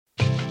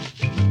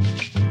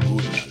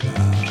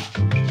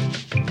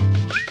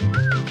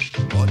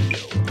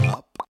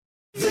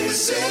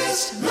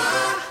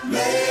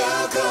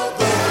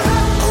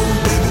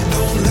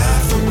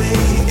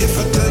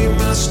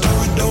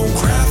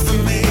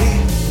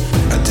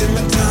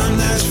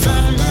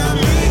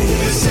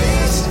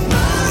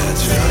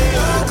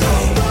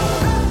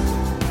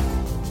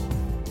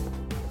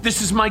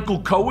is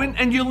Michael Cohen,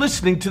 and you're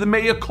listening to the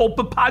Mea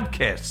Culpa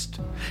podcast.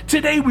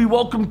 Today, we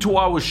welcome to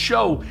our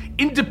show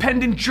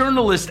independent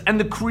journalist and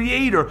the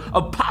creator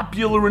of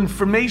Popular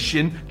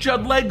Information,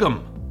 Judd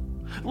Legum.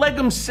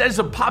 Legum says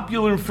of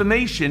Popular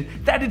Information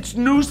that it's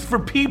news for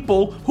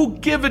people who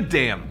give a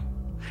damn.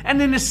 And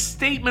in a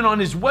statement on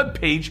his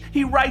webpage,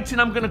 he writes,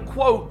 and I'm going to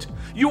quote,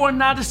 "You are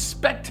not a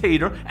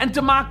spectator, and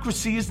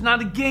democracy is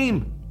not a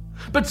game.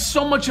 But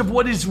so much of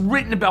what is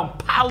written about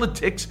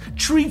politics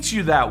treats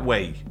you that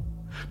way."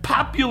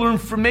 Popular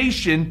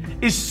Information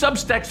is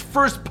Substack's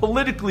first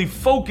politically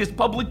focused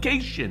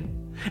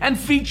publication and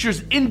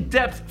features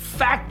in-depth,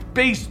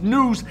 fact-based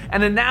news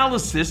and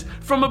analysis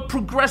from a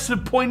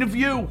progressive point of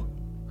view.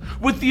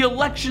 With the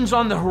elections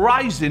on the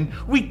horizon,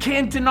 we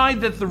can't deny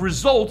that the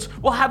results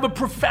will have a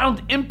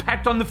profound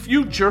impact on the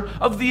future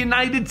of the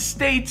United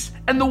States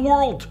and the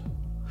world.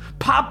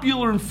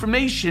 Popular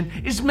Information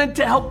is meant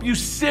to help you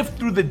sift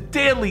through the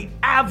daily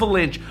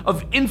avalanche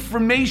of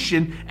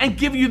information and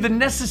give you the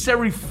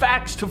necessary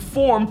facts to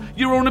form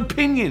your own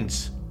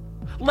opinions.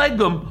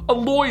 Legum, a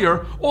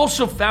lawyer,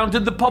 also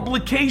founded the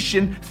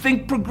publication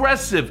Think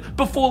Progressive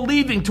before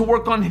leaving to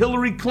work on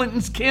Hillary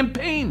Clinton's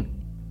campaign.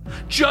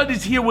 Judd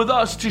is here with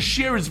us to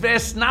share his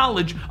vast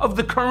knowledge of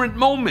the current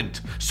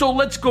moment. So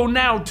let's go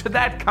now to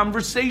that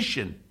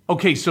conversation.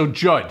 Okay, so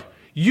Judd,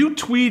 you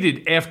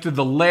tweeted after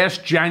the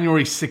last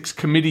January 6th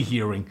committee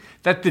hearing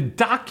that the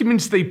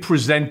documents they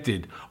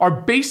presented are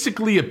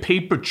basically a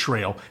paper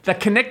trail that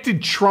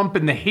connected Trump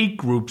and the hate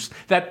groups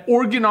that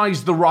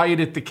organized the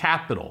riot at the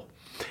Capitol.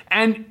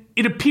 And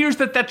it appears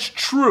that that's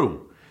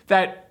true,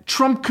 that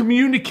Trump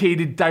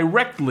communicated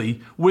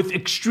directly with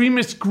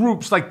extremist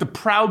groups like the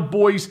Proud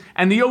Boys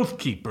and the Oath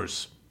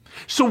Keepers.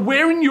 So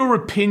where, in your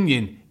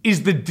opinion,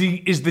 is the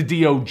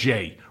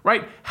DOJ,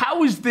 right?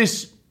 How is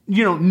this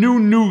new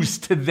news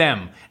to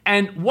them?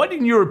 And what,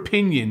 in your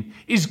opinion,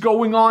 is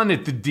going on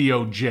at the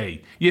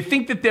DOJ? You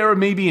think that there are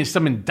maybe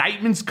some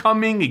indictments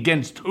coming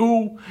against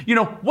who?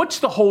 What's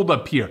the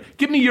holdup here?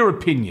 Give me your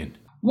opinion.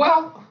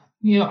 Well,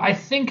 I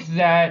think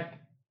that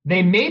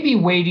they may be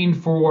waiting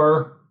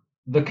for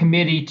the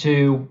committee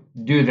to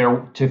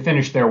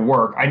finish their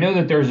work. I know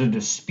that there's a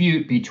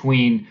dispute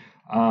between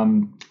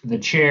the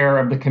chair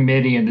of the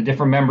committee and the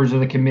different members of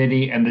the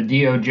committee and the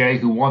DOJ,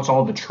 who wants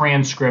all the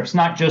transcripts,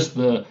 not just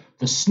the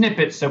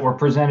snippets that were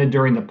presented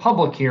during the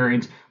public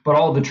hearings, but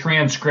all the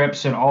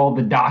transcripts and all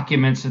the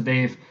documents that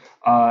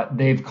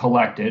they've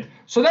collected.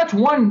 So that's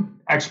one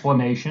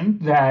explanation,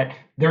 that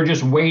they're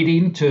just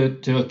waiting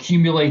to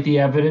accumulate the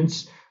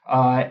evidence,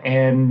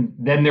 and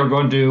then they're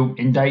going to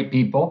indict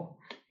people.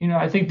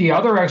 I think the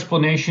other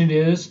explanation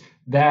is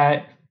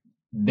that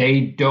they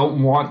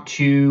don't want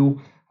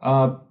to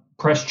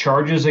press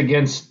charges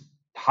against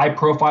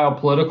high-profile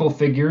political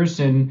figures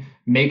and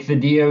make the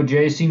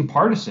DOJ seem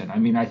partisan.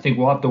 I think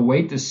we'll have to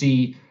wait to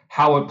see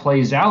how it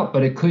plays out,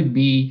 but it could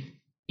be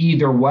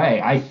either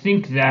way. I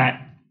think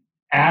that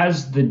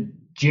as the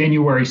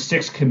January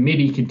 6th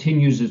committee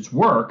continues its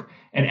work,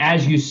 and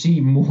as you see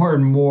more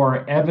and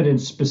more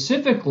evidence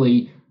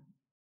specifically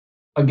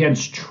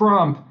against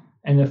Trump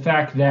and the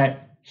fact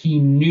that he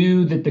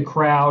knew that the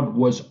crowd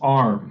was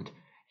armed,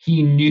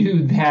 he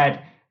knew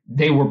that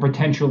they were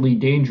potentially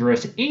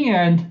dangerous,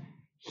 and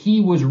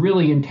he was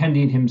really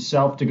intending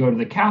himself to go to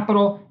the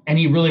Capitol, and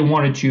he really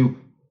wanted to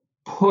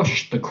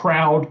push the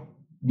crowd,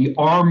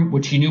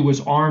 which he knew was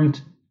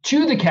armed,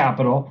 to the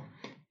Capitol,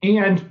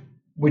 and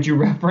which you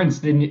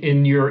referenced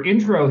in your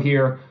intro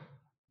here,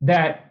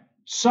 that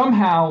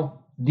somehow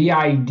the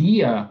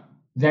idea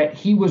that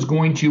he was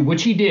going to,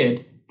 which he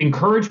did,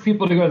 encourage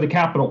people to go to the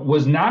Capitol,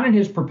 was not in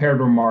his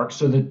prepared remarks,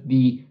 so that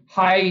the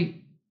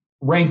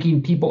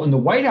high-ranking people in the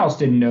White House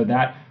didn't know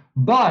that,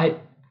 but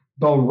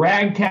the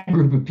ragtag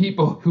group of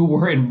people who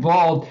were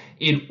involved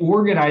in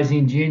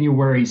organizing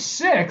January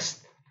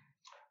 6th,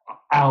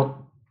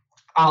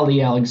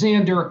 Ali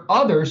Alexander,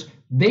 others,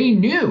 they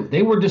knew,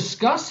 they were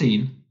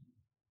discussing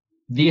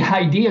the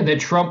idea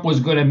that Trump was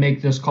going to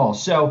make this call.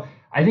 So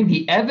I think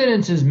the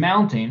evidence is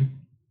mounting,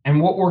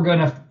 and what we're going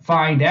to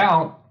find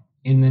out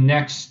in the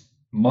next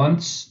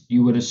months,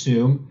 you would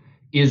assume,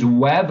 is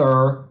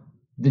whether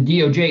the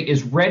DOJ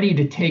is ready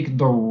to take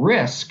the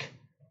risk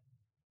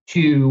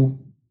to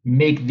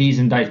make these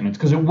indictments,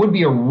 because it would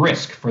be a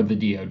risk for the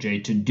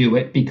DOJ to do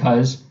it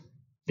because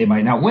they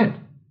might not win.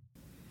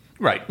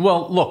 Right.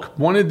 Well, look,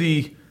 one of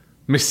the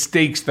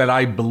mistakes that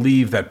I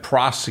believe that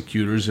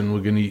prosecutors, and we're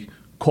going to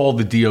call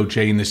the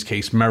DOJ in this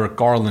case Merrick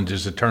Garland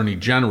as Attorney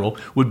General,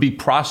 would be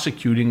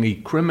prosecuting a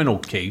criminal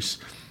case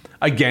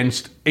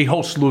against a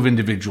whole slew of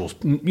individuals.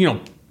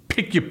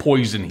 Pick your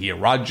poison here.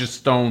 Roger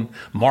Stone,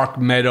 Mark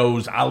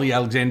Meadows, Ali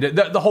Alexander,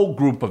 the whole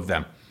group of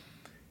them.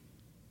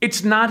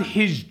 It's not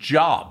his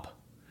job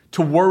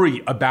to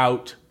worry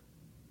about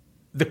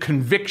the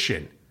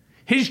conviction.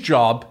 His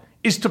job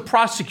is to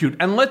prosecute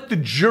and let the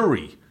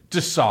jury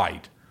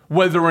decide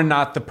whether or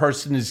not the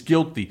person is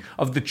guilty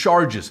of the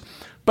charges.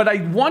 But I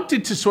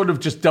wanted to sort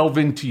of just delve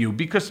into you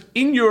because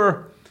in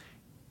your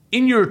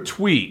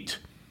tweet,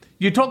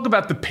 you talk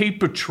about the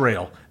paper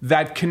trail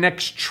that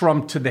connects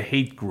Trump to the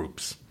hate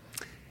groups.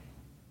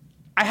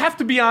 I have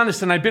to be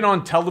honest, and I've been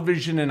on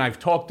television and I've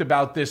talked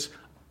about this.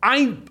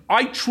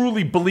 I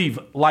truly believe,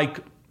 like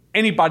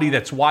anybody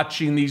that's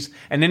watching these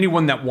and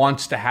anyone that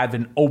wants to have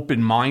an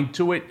open mind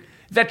to it,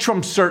 that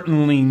Trump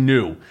certainly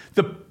knew.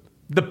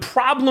 The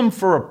problem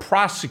for a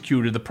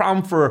prosecutor, the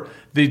problem for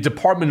the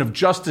Department of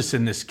Justice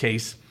in this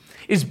case,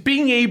 is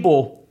being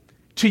able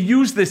to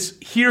use this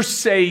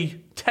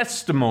hearsay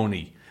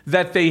testimony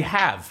that they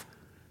have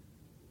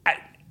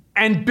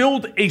and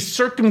build a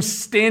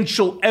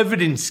circumstantial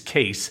evidence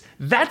case.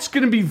 That's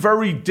going to be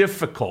very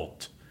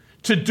difficult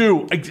to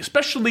do,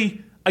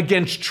 especially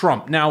against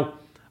Trump. Now,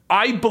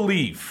 I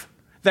believe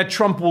that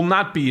Trump will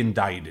not be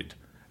indicted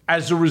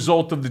as a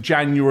result of the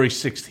January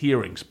 6th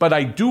hearings. But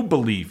I do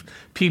believe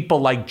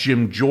people like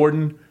Jim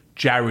Jordan,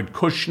 Jared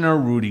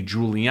Kushner, Rudy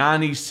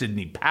Giuliani,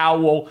 Sidney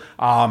Powell,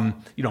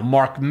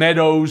 Mark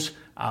Meadows,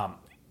 a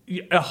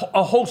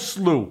whole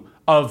slew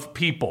of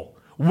people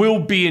will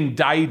be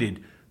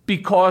indicted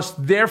because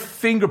their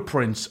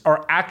fingerprints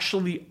are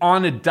actually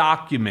on a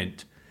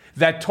document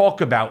that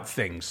talk about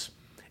things.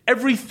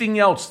 Everything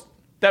else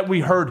that we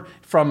heard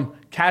from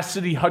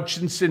Cassidy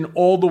Hutchinson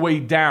all the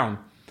way down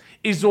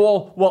is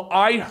all, well,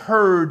 I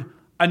heard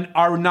an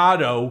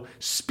Arnado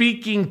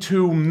speaking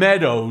to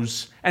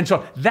Meadows. And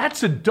so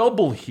that's a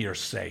double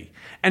hearsay.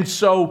 And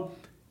so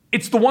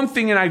it's the one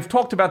thing, and I've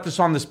talked about this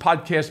on this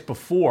podcast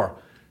before,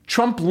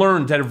 Trump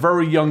learned at a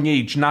very young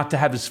age not to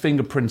have his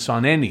fingerprints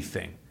on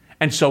anything.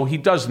 And so he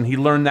doesn't. He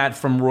learned that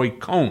from Roy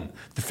Cohn,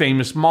 the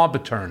famous mob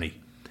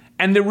attorney.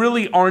 And there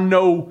really are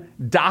no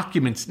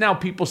documents. Now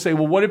people say,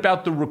 well, what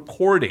about the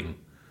recording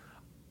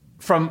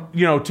from,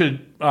 to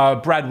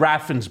Brad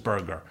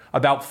Raffensperger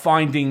about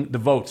finding the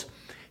votes?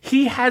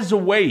 He has a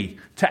way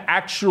to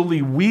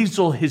actually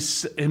weasel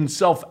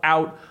himself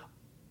out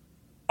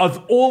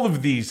of all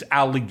of these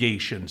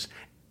allegations.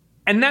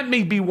 And that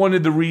may be one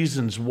of the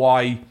reasons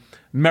why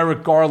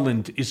Merrick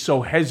Garland is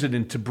so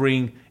hesitant to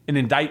bring an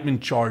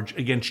indictment charge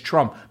against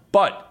Trump.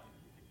 But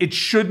it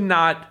should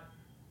not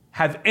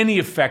have any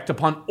effect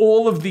upon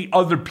all of the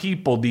other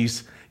people,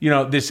 this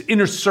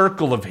inner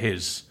circle of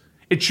his.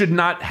 It should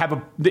not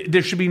have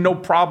there should be no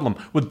problem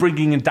with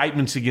bringing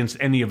indictments against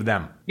any of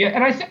them. Yeah,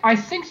 and I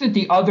think that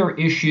the other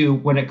issue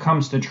when it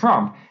comes to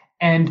Trump,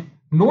 and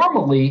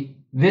normally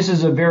this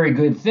is a very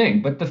good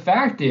thing, but the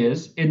fact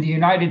is, in the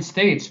United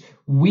States,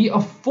 we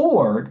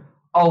afford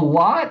a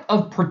lot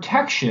of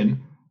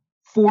protection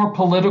for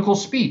political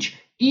speech,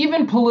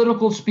 even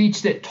political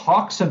speech that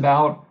talks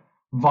about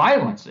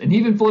violence, and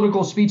even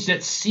political speech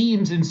that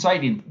seems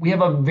inciting. We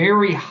have a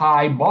very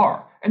high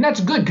bar, and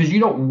that's good because you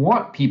don't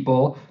want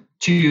people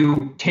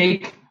to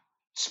take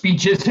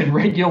speeches and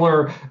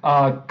regular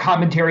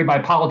commentary by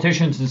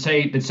politicians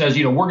that says,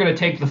 we're going to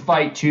take the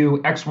fight to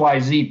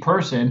XYZ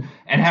person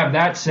and have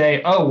that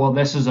say, oh, well,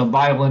 this is a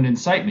violent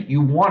incitement.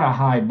 You want a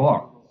high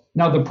bar.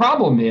 Now, the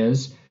problem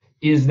is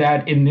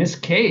that in this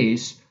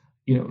case,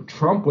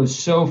 Trump was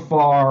so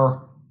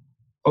far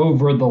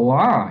over the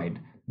line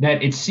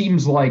that it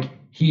seems like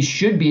he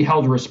should be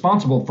held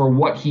responsible for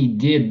what he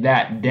did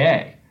that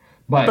day.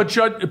 But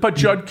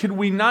Judd, can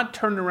we not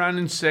turn around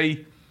and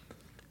say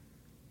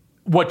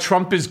what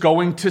Trump is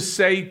going to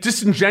say,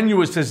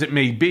 disingenuous as it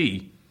may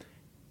be?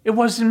 It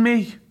wasn't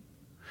me.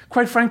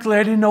 Quite frankly,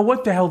 I didn't know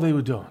what the hell they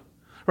were doing,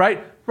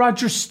 right?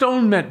 Roger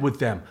Stone met with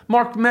them.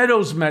 Mark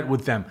Meadows met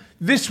with them.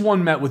 This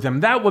one met with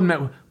them. That one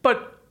met with them.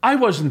 But I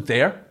wasn't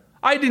there.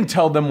 I didn't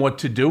tell them what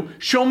to do.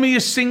 Show me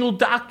a single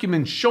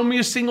document. Show me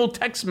a single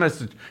text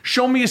message.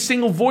 Show me a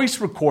single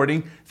voice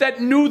recording that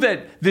knew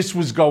that this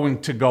was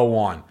going to go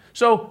on.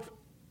 So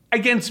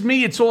against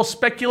me, it's all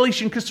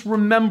speculation because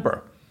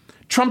remember,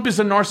 Trump is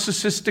a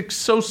narcissistic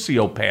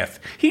sociopath.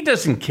 He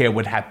doesn't care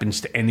what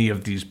happens to any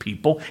of these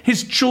people,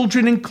 his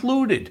children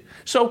included.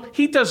 So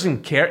he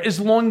doesn't care as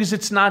long as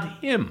it's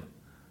not him.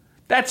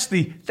 That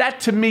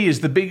to me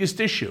is the biggest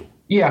issue.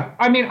 Yeah,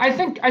 I mean, I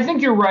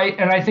think you're right,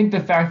 and I think the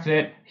fact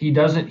that he's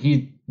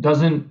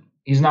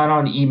not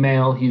on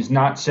email, he's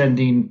not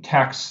sending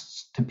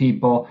texts to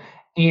people,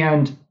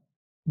 and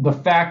the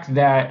fact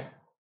that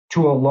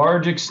to a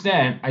large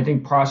extent, I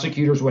think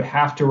prosecutors would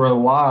have to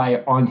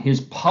rely on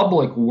his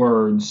public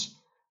words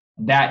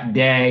that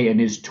day and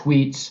his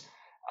tweets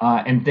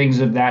and things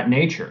of that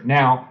nature.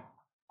 Now,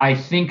 I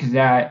think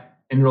that,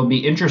 and it'll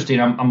be interesting,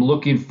 I'm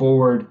looking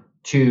forward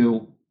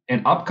to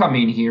an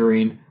upcoming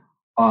hearing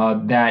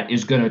that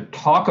is going to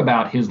talk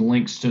about his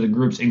links to the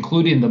groups,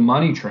 including the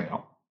money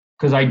trail,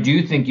 because I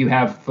do think you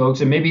have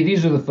folks, and maybe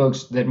these are the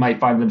folks that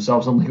might find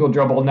themselves in legal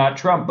trouble, not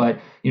Trump, but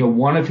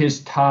one of his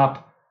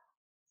top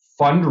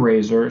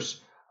fundraisers,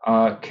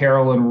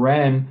 Carolyn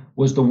Wren,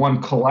 was the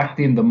one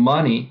collecting the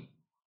money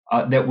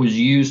that was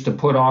used to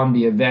put on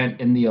the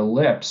event in the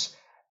Ellipse.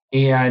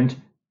 And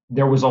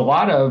there was a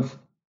lot of,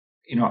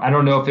 I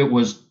don't know if it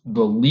was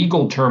the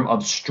legal term of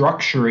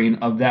structuring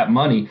of that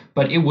money,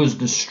 but it was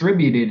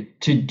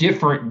distributed to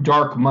different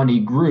dark money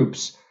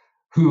groups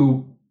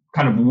who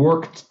kind of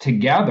worked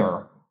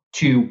together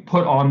to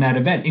put on that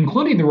event,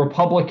 including the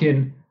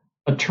Republican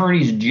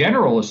Attorneys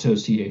General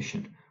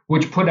Association,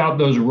 which put out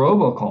those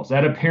robocalls.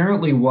 That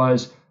apparently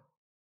was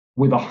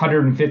with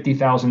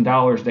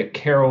 $150,000 that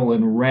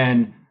Carolyn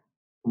Wren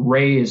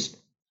raised,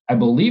 I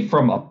believe,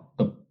 from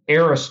the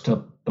heiress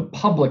to the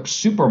public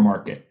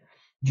supermarket,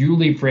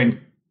 Julie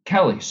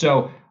Franchelli.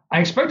 So I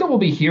expect that we'll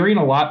be hearing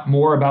a lot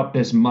more about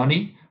this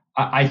money.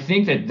 I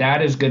think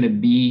that is going to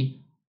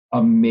be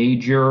a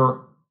major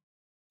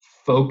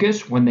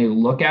focus when they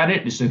look at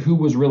it as to who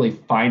was really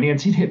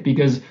financing it,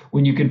 because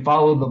when you can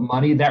follow the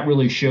money, that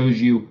really shows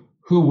you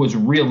who was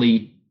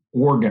really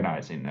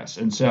organizing this.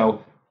 And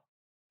so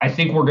I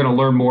think we're going to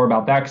learn more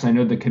about that, because I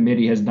know the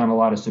committee has done a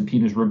lot of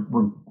subpoenas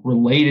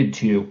related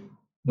to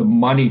the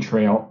money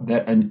trail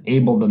that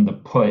enabled them to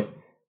put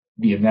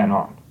the event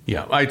on.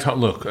 Yeah,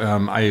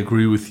 I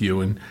agree with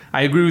you. And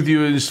I agree with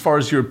you as far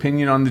as your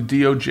opinion on the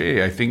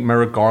DOJ. I think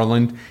Merrick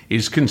Garland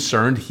is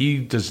concerned. He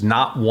does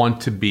not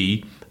want to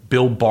be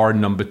Bill Barr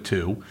number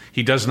 2.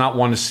 He does not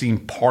want to seem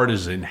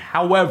partisan.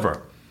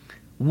 However,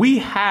 we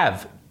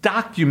have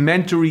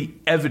documentary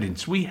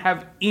evidence. We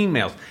have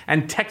emails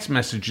and text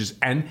messages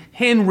and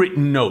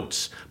handwritten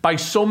notes by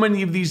so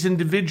many of these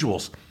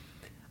individuals.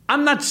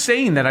 I'm not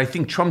saying that I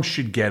think Trump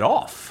should get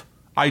off.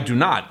 I do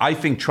not. I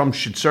think Trump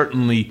should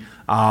certainly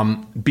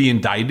be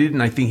indicted,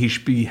 and I think he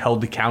should be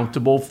held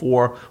accountable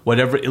for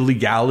whatever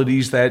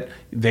illegalities that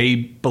they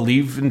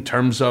believe in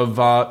terms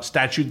of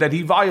statute that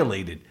he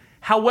violated.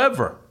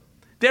 However,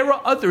 there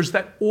are others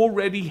that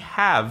already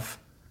have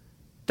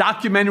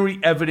documentary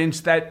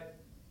evidence that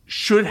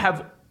should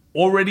have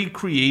already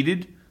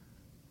created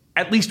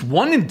at least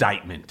one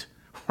indictment,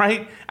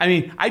 right? I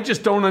mean, I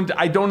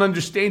don't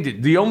understand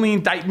it. The only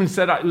indictments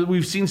that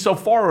we've seen so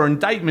far are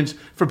indictments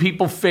for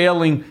people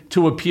failing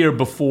to appear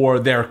before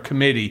their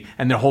committee,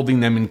 and they're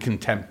holding them in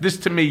contempt. This,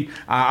 to me,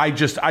 I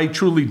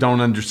truly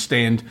don't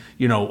understand,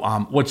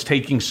 what's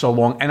taking so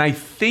long. And I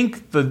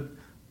think the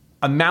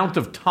amount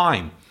of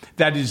time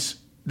that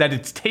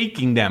it's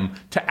taking them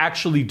to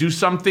actually do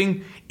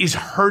something is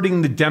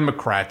hurting the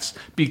Democrats,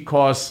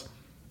 because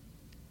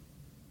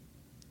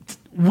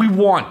we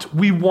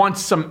want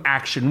some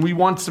action. We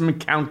want some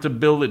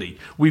accountability.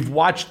 We've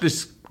watched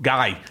this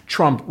guy,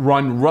 Trump,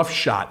 run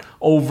roughshod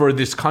over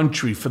this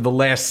country for the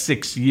last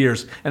 6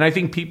 years. And I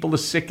think people are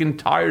sick and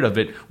tired of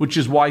it, which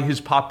is why his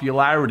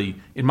popularity,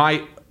 in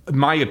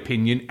my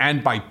opinion,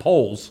 and by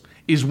polls,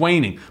 is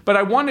waning. But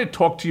I want to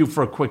talk to you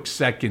for a quick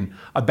second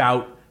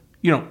about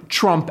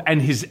Trump and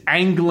his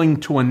angling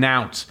to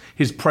announce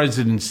his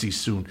presidency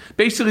soon,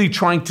 basically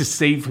trying to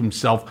save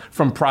himself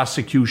from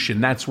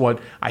prosecution. That's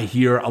what I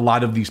hear a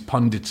lot of these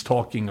pundits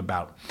talking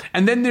about.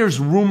 And then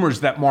there's rumors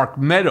that Mark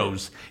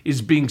Meadows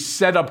is being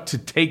set up to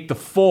take the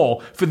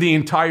fall for the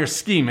entire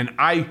scheme. And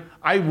I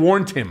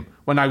warned him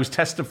when I was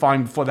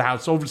testifying before the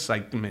House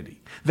Oversight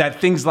Committee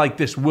that things like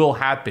this will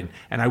happen.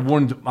 And I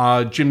warned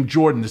Jim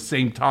Jordan the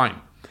same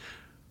time.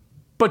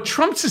 But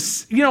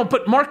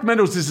but Mark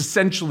Meadows is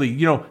essentially,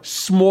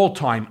 small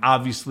time,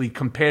 obviously,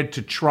 compared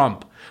to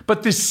Trump.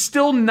 But there's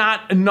still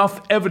not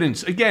enough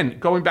evidence, again,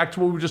 going back to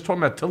what we were just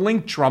talking about, to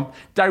link Trump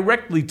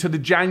directly to the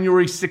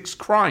January 6th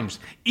crimes,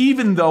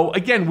 even though,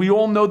 again, we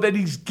all know that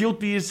he's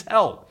guilty as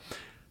hell.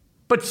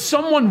 But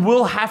someone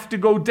will have to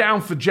go down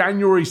for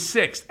January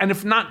 6th. And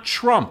if not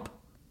Trump,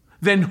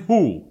 then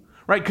who?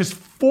 Right? Because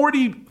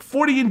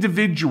 40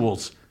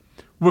 individuals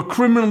were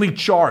criminally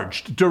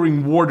charged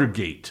during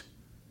Watergate.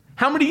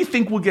 How many do you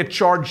think will get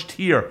charged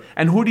here?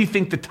 And who do you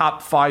think the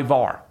top 5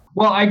 are?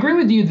 Well, I agree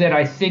with you that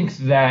I think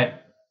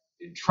that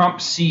Trump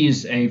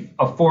sees a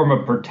form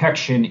of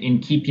protection in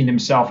keeping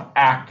himself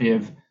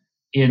active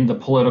in the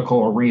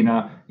political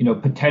arena,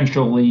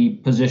 potentially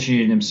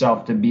positioning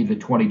himself to be the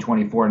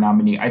 2024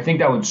 nominee. I think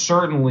that would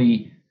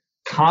certainly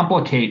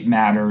complicate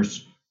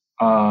matters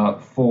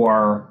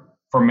for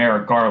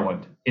Merrick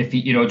Garland. If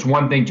it's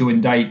one thing to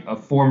indict a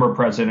former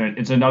president,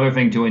 it's another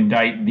thing to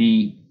indict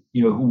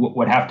who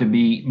would have to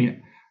be.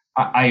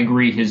 I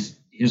agree. His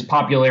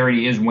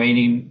popularity is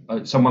waning.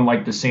 Someone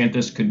like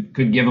DeSantis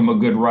could give him a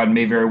good run,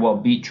 may very well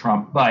beat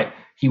Trump, but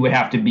he would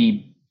have to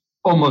be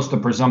almost a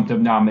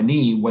presumptive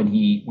nominee when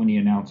he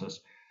announces.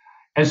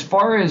 As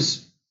far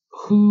as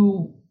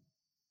who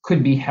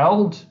could be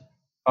held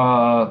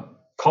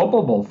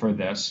culpable for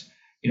this,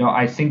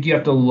 I think you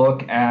have to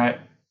look at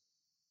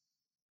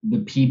the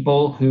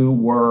people who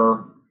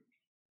were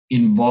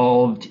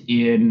involved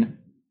in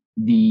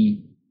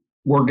the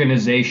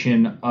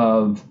organization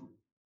of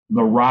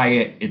the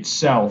riot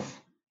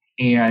itself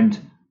and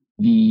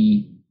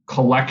the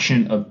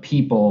collection of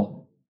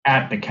people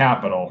at the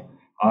Capitol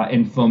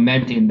and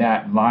fomenting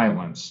that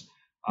violence.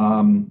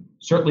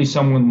 Certainly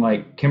someone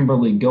like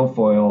Kimberly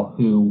Guilfoyle,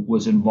 who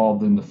was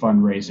involved in the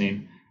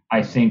fundraising,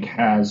 I think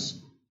has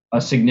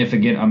a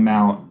significant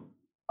amount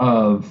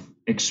of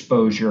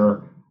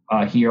exposure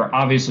here.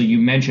 Obviously, you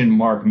mentioned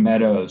Mark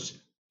Meadows,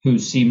 who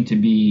seemed to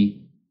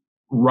be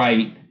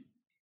right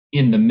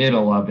in the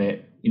middle of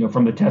it,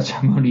 from the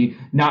testimony,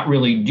 not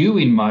really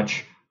doing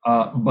much,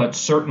 but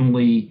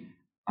certainly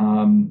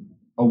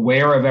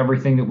aware of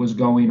everything that was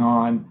going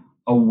on,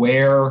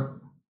 aware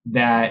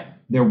that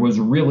there was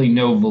really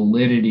no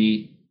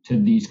validity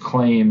to these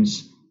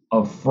claims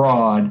of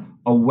fraud,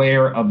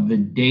 aware of the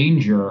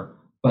danger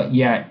but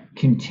yet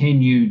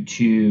continue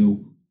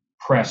to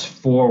press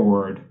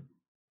forward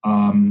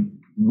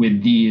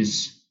with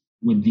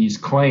these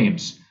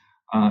claims.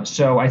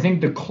 So I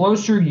think the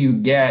closer you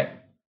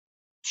get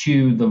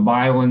to the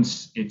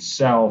violence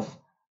itself,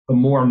 the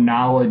more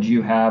knowledge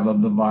you have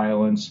of the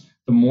violence,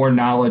 the more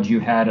knowledge you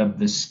had of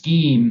the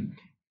scheme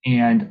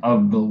and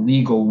of the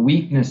legal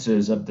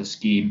weaknesses of the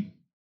scheme.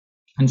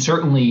 And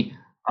certainly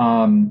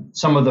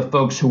some of the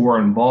folks who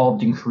were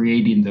involved in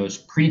creating those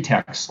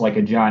pretexts, like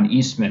a John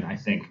Eastman, I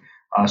think,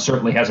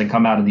 certainly hasn't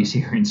come out of these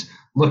hearings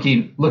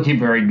looking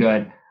very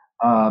good.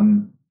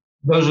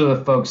 Those are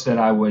the folks that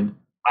I would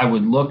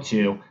look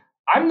to.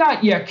 I'm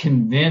not yet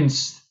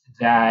convinced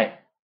that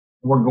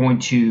we're going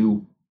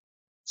to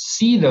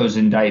see those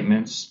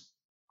indictments,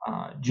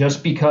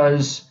 just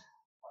because,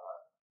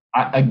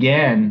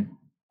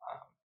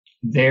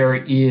 there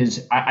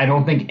is, I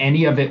don't think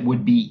any of it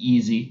would be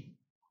easy.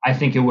 I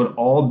think it would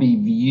all be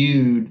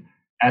viewed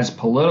as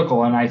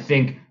political. And I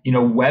think,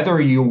 whether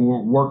you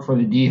work for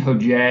the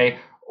DOJ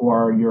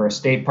or you're a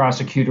state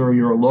prosecutor or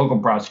you're a local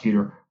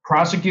prosecutor,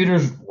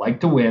 prosecutors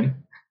like to win.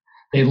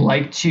 They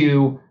like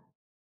to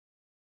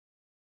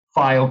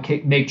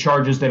make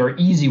charges that are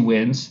easy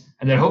wins,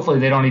 and that hopefully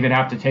they don't even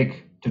have to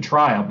take to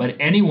trial. But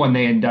anyone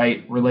they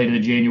indict related to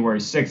January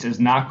 6th is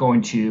not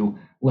going to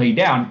lay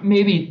down.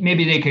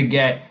 Maybe they could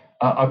get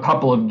a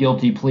couple of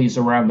guilty pleas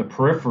around the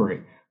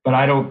periphery, but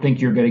I don't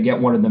think you're going to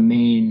get one of the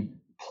main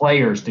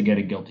players to get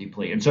a guilty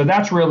plea. And so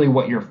that's really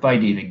what you're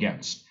fighting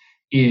against,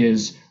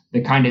 is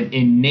the kind of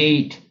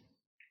innate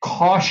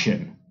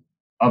caution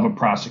of a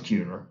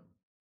prosecutor,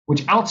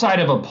 which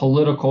outside of a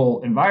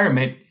political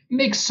environment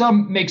makes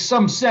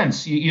some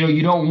sense.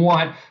 You don't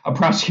want a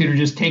prosecutor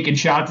just taking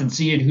shots and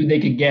seeing who they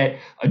could get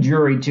a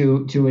jury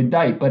to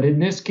indict. But in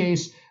this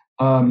case,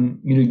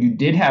 you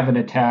did have an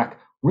attack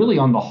really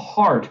on the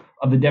heart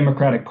of the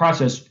democratic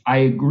process. I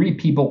agree,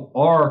 people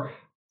are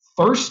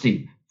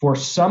thirsty for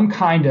some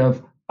kind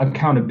of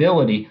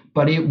accountability,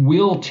 but it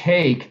will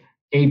take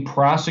a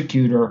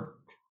prosecutor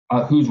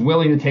who's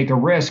willing to take a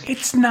risk.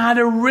 It's not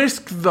a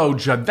risk, though,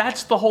 Judd.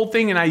 That's the whole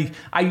thing. And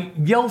I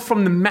yell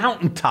from the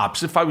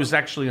mountaintops. If I was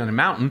actually on a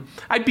mountain,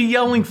 I'd be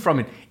yelling from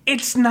it.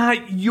 It's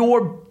not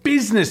your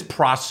business,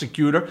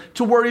 prosecutor,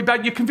 to worry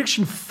about your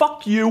conviction.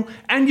 Fuck you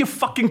and your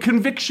fucking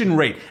conviction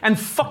rate. And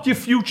fuck your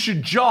future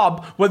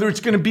job, whether it's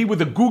going to be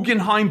with a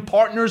Guggenheim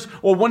Partners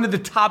or one of the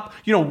top,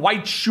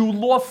 white shoe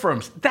law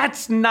firms.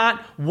 That's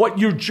not what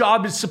your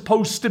job is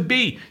supposed to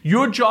be.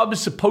 Your job is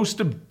supposed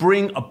to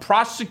bring a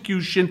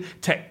prosecution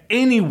to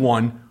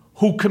anyone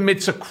who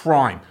commits a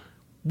crime.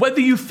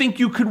 Whether you think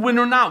you could win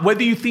or not,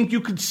 whether you think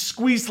you could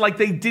squeeze like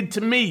they did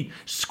to me,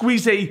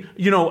 squeeze a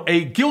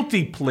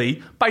guilty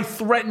plea by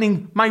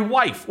threatening my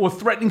wife or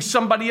threatening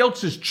somebody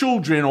else's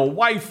children or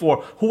wife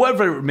or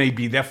whoever it may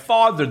be, their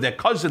father, their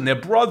cousin, their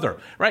brother,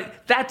 right?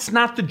 That's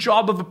not the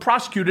job of a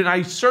prosecutor. And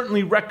I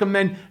certainly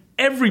recommend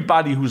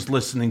everybody who's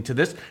listening to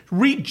this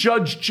read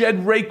Judge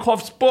Jed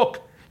Rakoff's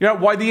book,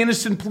 Why the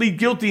Innocent Plead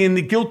Guilty and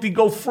the Guilty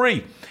Go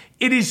Free.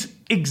 It is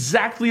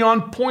exactly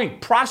on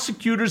point.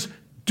 Prosecutors,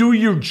 do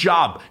your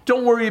job.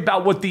 Don't worry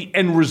about what the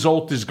end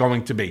result is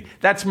going to be.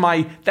 That's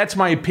my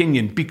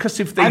opinion. Because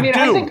if they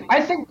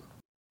I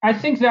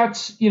think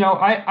that's,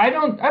 I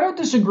don't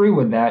disagree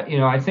with that.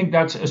 I think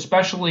that's,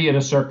 especially in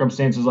a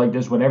circumstances like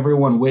this, when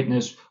everyone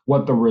witnessed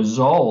what the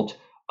result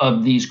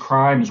of these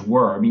crimes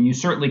were. I mean, you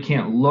certainly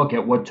can't look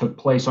at what took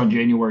place on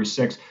January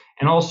 6th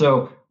and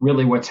also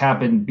really what's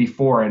happened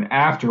before and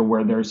after,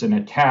 where there's an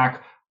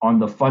attack on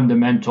the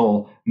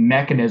fundamental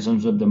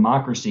mechanisms of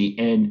democracy,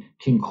 and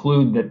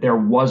conclude that there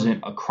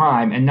wasn't a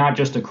crime, and not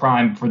just a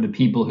crime for the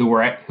people who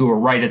were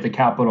right at the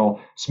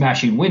Capitol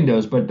smashing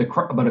windows, but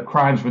a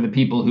crimes for the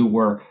people who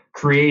were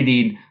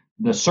creating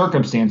the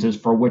circumstances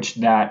for which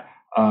that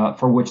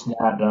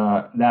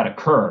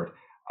occurred.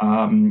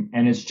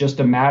 And it's just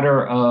a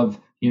matter of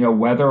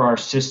whether our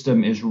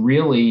system is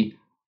really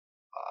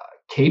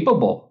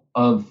capable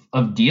of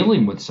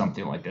dealing with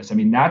something like this. I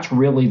mean, that's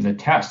really the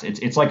test.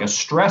 It's like a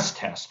stress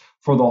test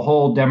for the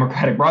whole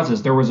democratic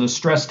process. There was a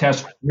stress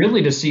test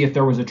really to see if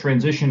there was a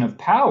transition of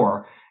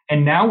power,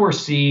 and now we're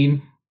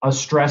seeing a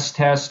stress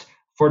test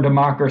for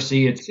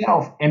democracy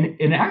itself.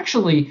 And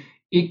actually,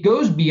 it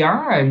goes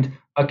beyond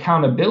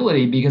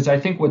accountability, because I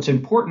think what's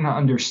important to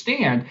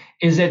understand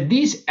is that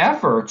these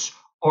efforts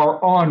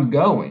are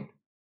ongoing,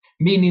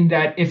 meaning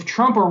that if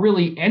Trump or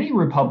really any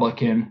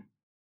Republican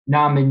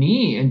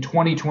nominee in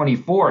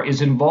 2024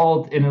 is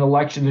involved in an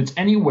election that's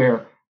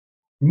anywhere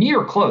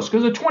near close,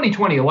 because the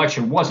 2020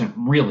 election wasn't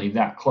really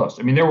that close.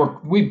 I mean,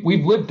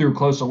 we've lived through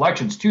close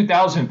elections.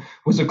 2000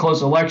 was a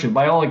close election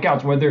by all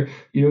accounts. Whether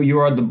you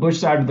were on the Bush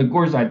side or the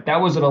Gore side,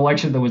 that was an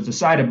election that was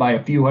decided by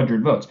a few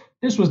hundred votes.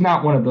 This was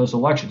not one of those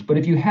elections. But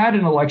if you had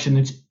an election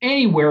that's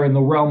anywhere in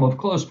the realm of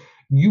close,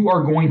 you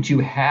are going to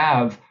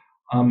have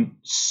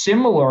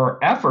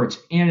similar efforts,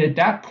 and at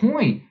that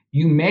point,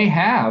 you may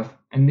have,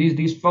 and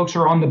these folks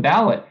are on the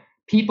ballot,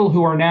 people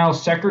who are now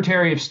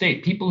Secretary of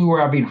State, people who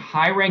are having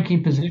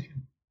high-ranking positions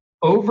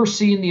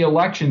overseeing the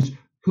elections,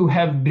 who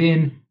have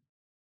been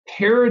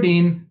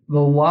parroting the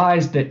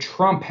lies that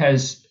Trump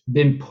has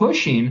been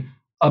pushing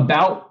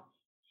about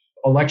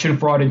election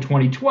fraud in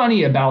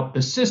 2020, about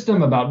the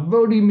system, about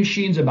voting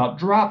machines, about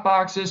drop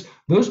boxes.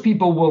 Those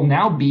people will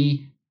now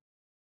be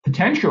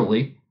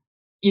potentially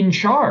in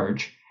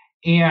charge.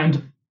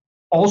 And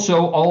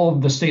also, all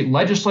of the state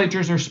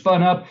legislatures are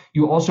spun up.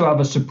 You also have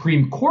a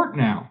Supreme Court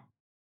now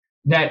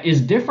that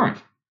is different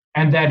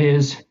and that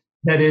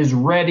is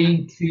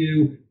ready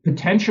to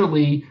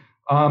potentially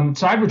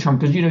side with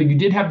Trump. Because, you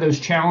did have those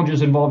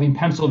challenges involving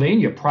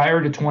Pennsylvania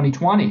prior to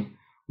 2020,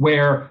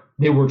 where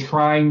they were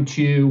trying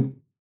to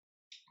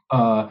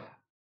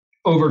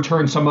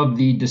overturn some of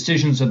the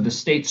decisions of the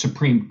state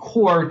Supreme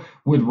Court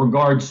with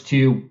regards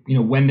to,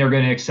 when they're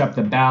going to accept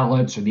the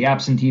ballots or the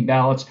absentee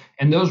ballots,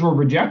 and those were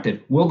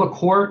rejected. Will the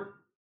court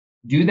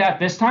do that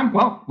this time?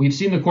 Well, we've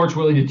seen the courts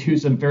willing to do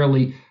some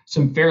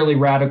fairly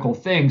radical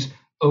things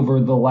over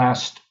the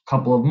last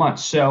couple of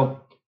months.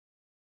 So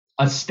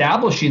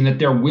establishing that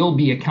there will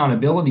be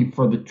accountability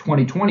for the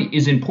 2020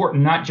 is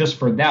important, not just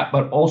for that,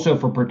 but also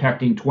for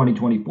protecting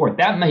 2024.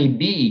 That may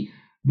be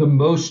the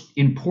most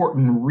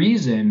important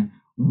reason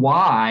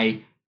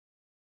why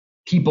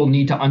people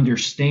need to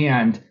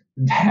understand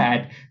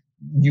that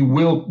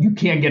you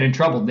can't get in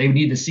trouble. They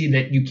need to see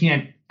that you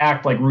can't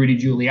act like Rudy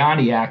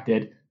Giuliani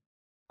acted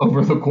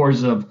over the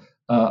course of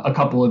a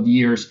couple of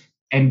years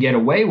and get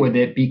away with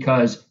it,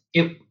 because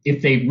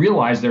if they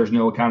realize there's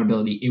no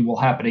accountability, it will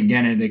happen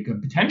again, and it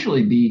could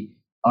potentially be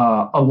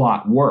a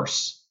lot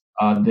worse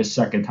this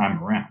second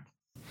time around.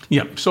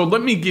 Yeah. So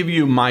let me give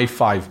you my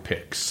 5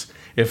 picks,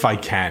 if I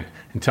can,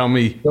 and tell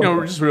me,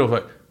 just real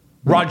quick.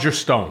 Roger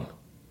Stone.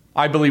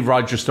 I believe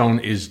Roger Stone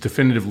is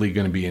definitively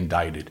going to be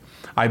indicted.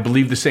 I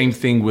believe the same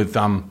thing with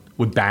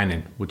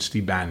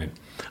Steve Bannon.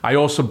 I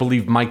also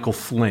believe Michael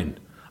Flynn.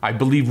 I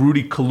believe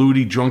Rudy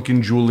Colludi,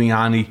 Drunken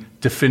Giuliani,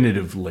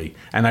 definitively.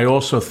 And I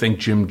also think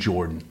Jim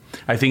Jordan.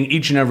 I think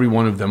each and every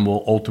one of them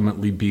will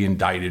ultimately be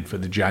indicted for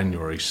the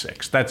January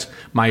 6th. That's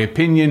my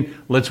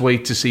opinion. Let's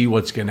wait to see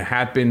what's going to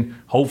happen,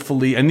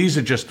 hopefully. And these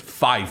are just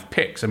 5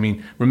 picks. I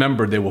mean,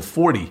 remember, there were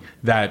 40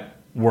 that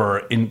were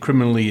in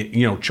criminally,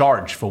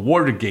 charged for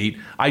Watergate.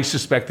 I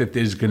suspect that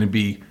there's going to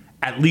be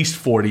at least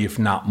 40, if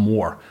not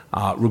more,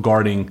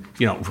 regarding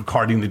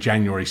the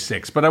January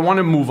 6th. But I want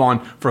to move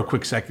on for a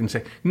quick second and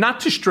say,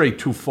 not to stray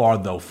too far,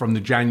 though, from the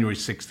January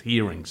 6th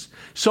hearings.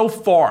 So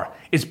far,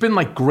 it's been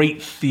like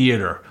great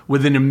theater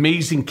with an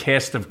amazing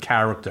cast of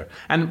character.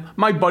 And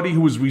my buddy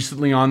who was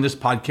recently on this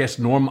podcast,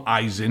 Norm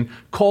Eisen,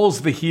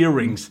 calls the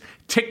hearings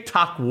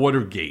TikTok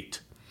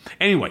Watergate.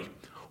 Anyway,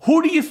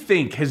 who do you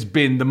think has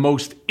been the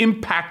most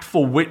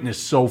impactful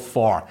witness so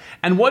far?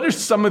 And what are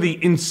some of the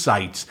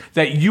insights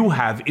that you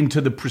have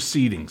into the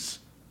proceedings?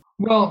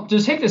 Well,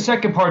 to take the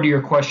second part of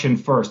your question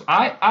first,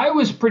 I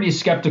was pretty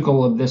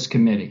skeptical of this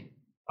committee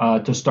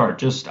to start,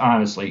 just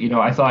honestly.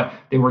 I thought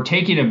they were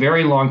taking a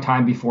very long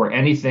time before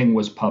anything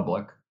was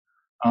public.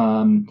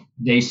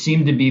 They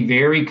seemed to be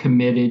very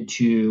committed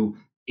to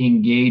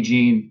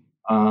engaging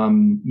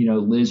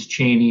Liz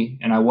Cheney,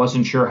 and I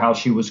wasn't sure how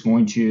she was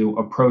going to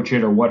approach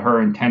it or what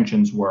her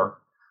intentions were.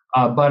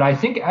 But I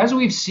think as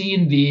we've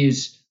seen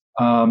these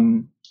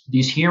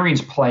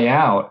hearings play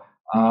out,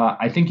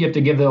 I think you have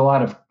to give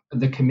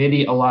the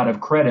committee a lot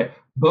of credit,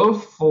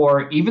 both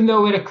for, even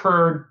though it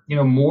occurred,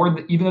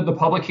 even though the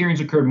public hearings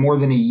occurred more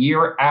than a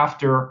year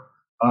after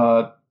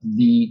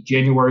the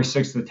January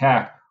 6th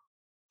attack,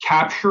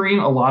 capturing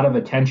a lot of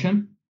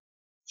attention,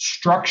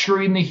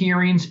 structuring the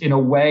hearings in a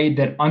way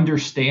that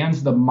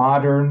understands the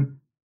modern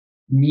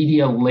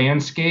media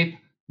landscape,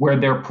 where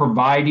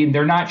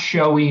they're not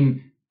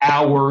showing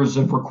hours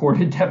of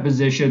recorded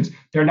depositions.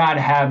 They're not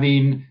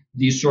having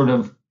these sort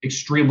of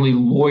extremely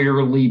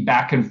lawyerly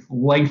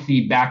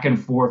lengthy back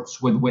and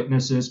forths with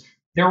witnesses.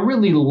 They're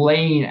really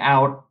laying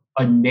out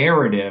a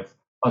narrative,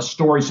 a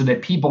story, so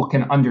that people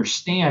can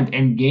understand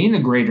and gain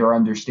a greater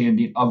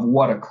understanding of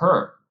what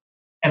occurred.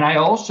 And I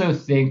also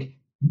think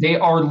they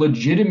are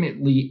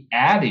legitimately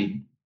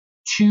adding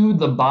to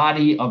the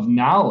body of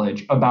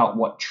knowledge about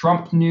what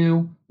Trump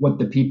knew, what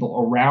the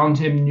people around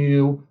him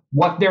knew,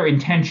 what their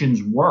intentions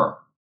were.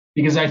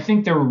 Because I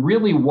think there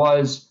really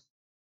was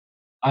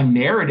a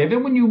narrative.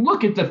 And when you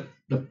look at the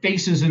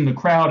faces in the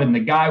crowd and the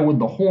guy with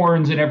the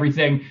horns and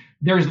everything,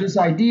 there's this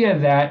idea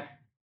that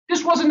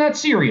this wasn't that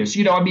serious.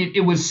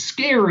 It was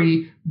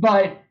scary,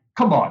 but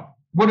come on,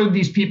 what are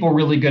these people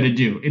really going to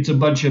do? It's a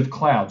bunch of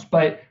clowns.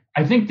 But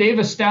I think they've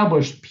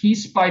established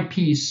piece by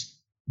piece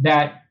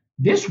that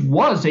this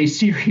was a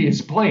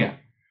serious plan.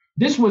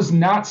 This was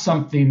not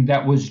something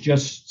that was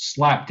just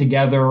slapped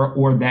together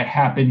or that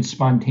happened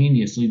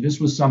spontaneously. This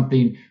was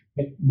something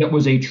that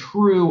was a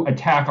true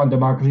attack on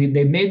democracy.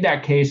 They've made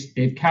that case.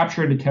 They've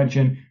captured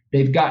attention.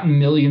 They've gotten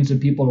millions of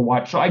people to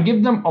watch. So I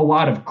give them a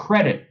lot of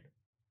credit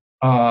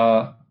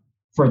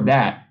for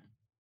that.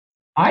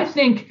 I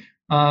think,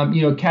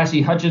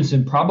 Cassie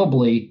Hutchinson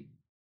probably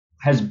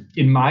has,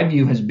 in my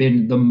view, has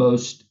been the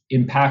most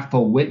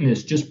impactful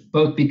witness, just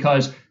both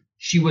because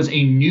she was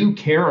a new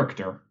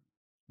character.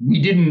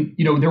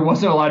 There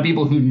wasn't a lot of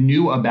people who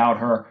knew about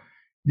her.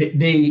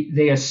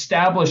 they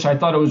established, I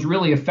thought it was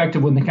really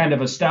effective when they kind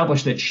of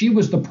established that she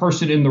was the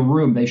person in the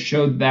room. They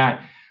showed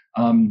that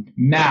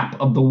map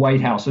of the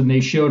White House, and they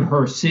showed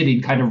her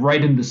sitting kind of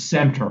right in the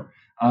center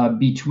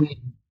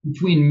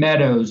between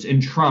Meadows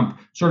and Trump,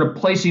 sort of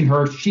placing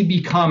her. She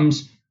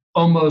becomes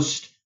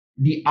almost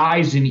the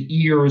eyes and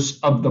ears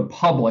of the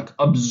public,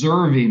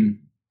 observing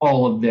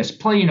all of this,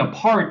 playing a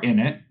part in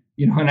it.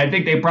 And I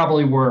think they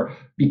probably were,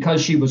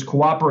 because she was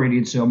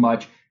cooperating so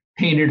much,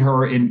 painted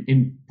her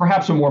in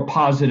perhaps a more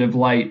positive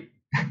light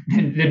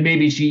than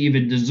maybe she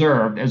even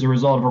deserved as a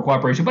result of her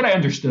cooperation. But I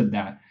understood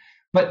that.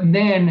 But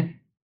then,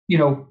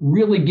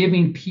 really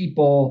giving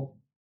people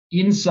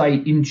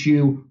insight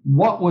into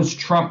what was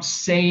Trump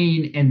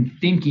saying and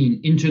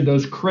thinking into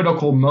those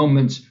critical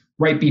moments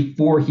right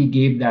before he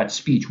gave that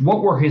speech.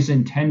 What were his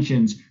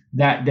intentions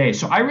that day?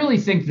 So I really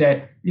think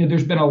that,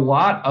 there's been a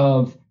lot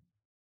of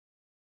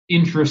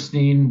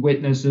interesting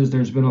witnesses.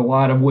 There's been a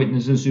lot of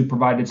witnesses who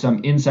provided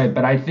some insight,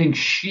 but I think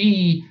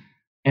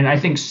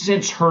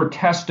since her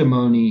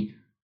testimony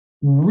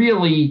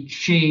really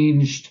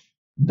changed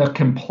the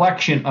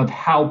complexion of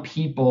how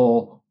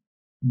people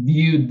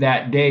viewed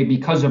that day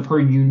because of her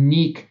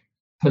unique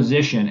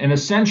position. And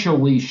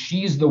essentially,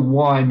 she's the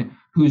one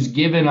who's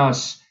given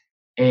us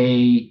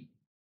a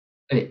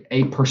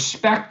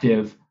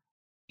perspective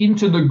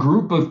into the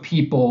group of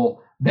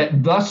people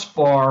that thus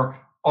far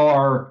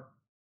are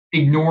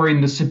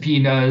ignoring the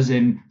subpoenas,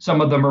 and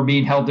some of them are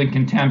being held in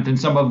contempt and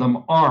some of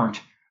them aren't.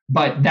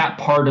 But that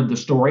part of the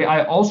story,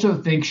 I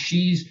also think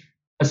she's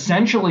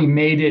essentially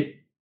made it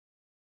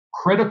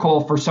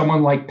critical for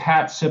someone like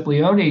Pat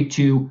Cipollone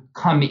to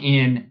come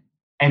in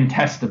and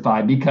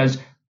testify, because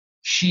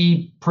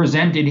she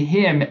presented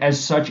him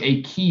as such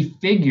a key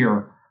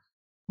figure,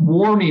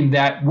 warning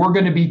that we're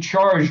going to be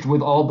charged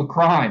with all the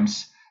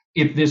crimes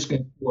if this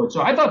goes forward.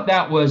 So I thought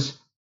that was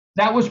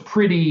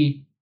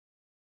pretty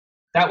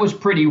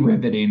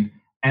riveting.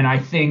 And I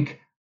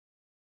think,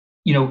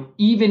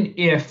 even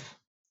if,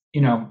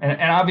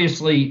 and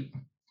obviously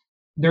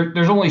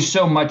there's only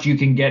so much you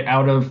can get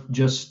out of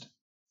just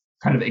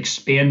kind of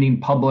expanding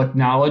public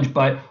knowledge,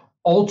 but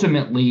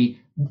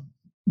ultimately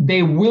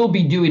they will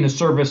be doing a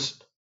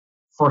service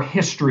for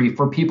history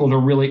for people to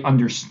really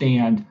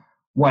understand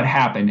what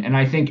happened. And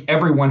I think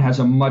everyone has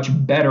a much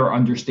better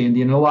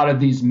understanding. And a lot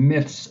of these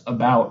myths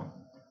about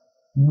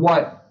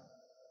what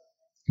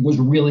was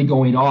really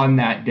going on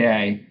that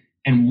day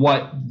and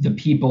what the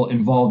people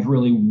involved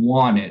really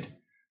wanted,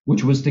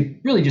 which was to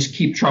really just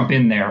keep Trump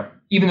in there,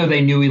 even though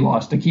they knew he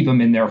lost, to keep him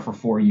in there for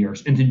 4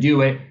 years, and to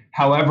do it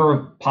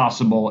however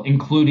possible,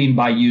 including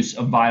by use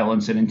of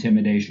violence and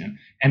intimidation.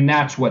 And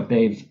that's what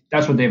they've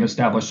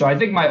established. So I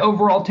think my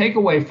overall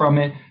takeaway from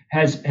it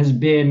has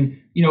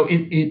been,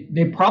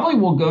 they probably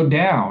will go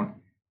down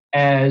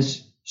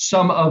as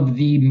some of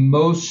the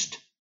most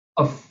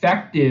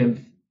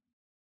effective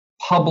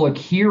public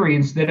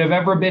hearings that have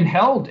ever been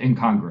held in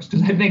Congress.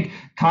 Because I think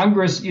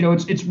Congress,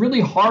 it's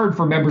really hard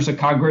for members of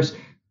Congress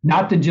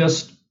not to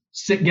just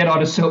get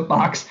on a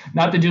soapbox,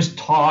 not to just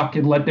talk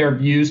and let their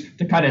views,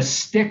 to kind of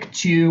stick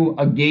to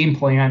a game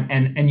plan.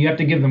 And you have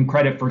to give them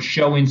credit for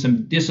showing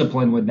some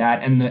discipline with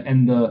that.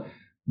 And the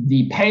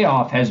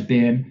payoff has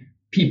been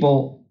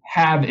people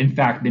have in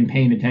fact been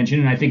paying attention.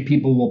 And I think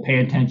people will pay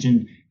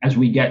attention as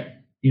we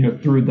get,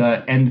 through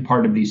the end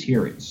part of these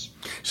hearings.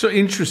 So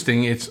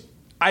interesting.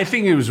 I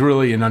think it was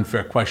really an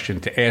unfair question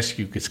to ask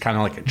you. It's kind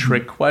of like a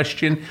trick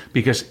question,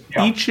 because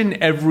each and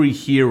every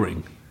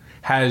hearing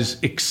has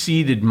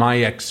exceeded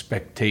my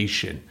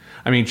expectation.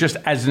 I mean, just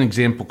as an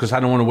example, because I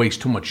don't want to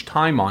waste too much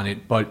time on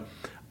it, but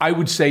I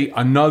would say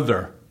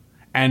another,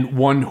 and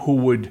one who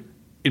would,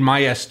 in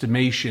my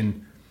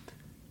estimation,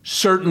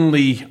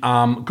 certainly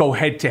go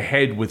head to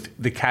head with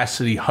the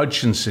Cassidy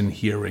Hutchinson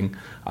hearing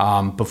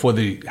before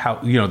the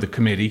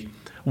committee,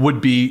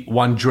 would be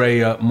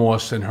Wandrea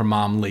Moss and her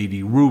mom,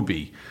 Lady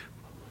Ruby.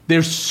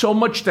 There's so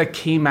much that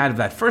came out of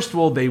that. First of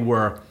all, they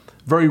were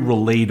very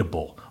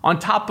relatable. On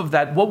top of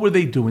that, what were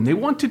they doing? They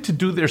wanted to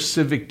do their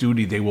civic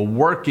duty. They were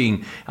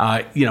working,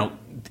 at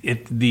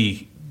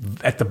the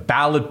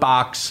ballot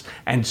box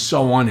and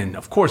so on. And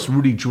of course,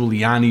 Rudy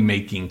Giuliani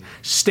making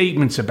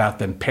statements about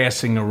them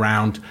passing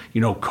around,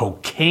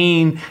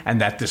 cocaine, and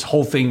that this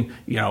whole thing,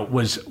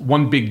 was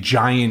one big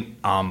giant,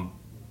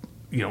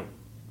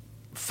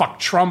 fuck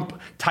Trump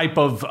type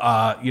of,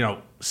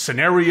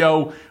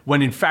 scenario,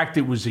 when in fact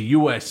it was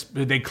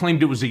they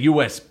claimed it was a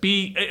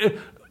USB.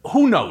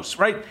 Who knows,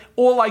 right?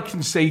 All I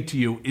can say to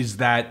you is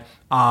that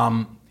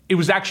it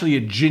was actually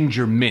a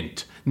ginger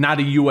mint, not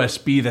a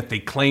USB that they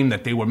claimed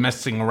that they were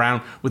messing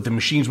around with the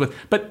machines with.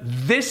 But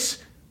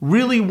this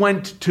really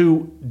went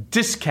to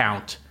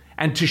discount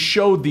and to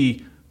show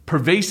the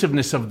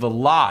pervasiveness of the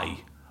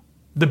lie,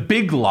 the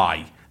big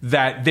lie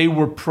that they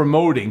were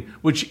promoting,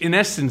 which in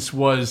essence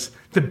was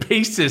the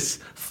basis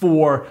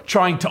for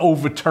trying to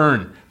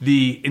overturn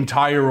the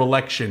entire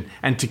election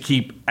and to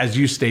keep, as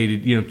you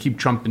stated, keep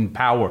Trump in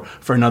power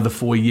for another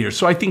 4 years.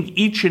 So I think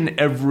each and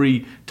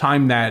every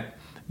time that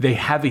they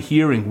have a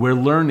hearing, we're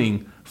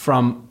learning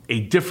from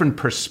a different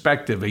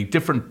perspective, a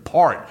different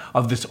part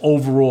of this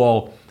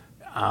overall,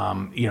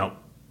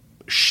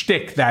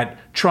 shtick that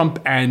Trump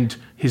and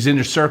his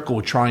inner circle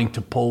were trying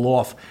to pull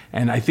off.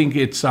 And I think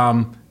it's,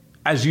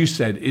 as you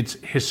said, it's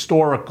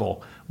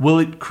historical. Will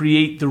it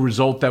create the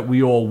result that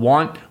we all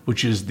want,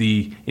 which is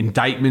the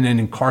indictment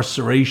and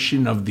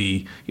incarceration of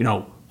the,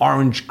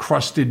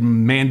 orange-crusted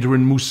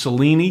Mandarin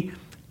Mussolini?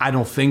 I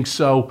don't think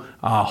so.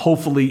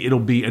 Hopefully it'll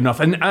be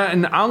enough. And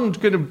I'm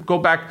going to go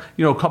back,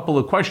 a couple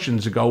of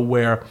questions ago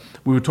where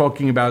we were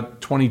talking about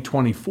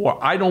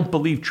 2024. I don't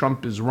believe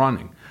Trump is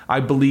running. I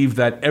believe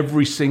that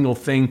every single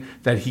thing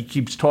that he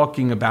keeps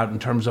talking about in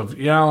terms of,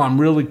 I'm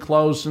really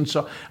close. And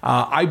so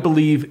I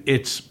believe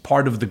it's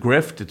part of the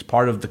grift. It's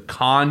part of the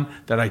con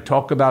that I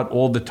talk about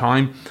all the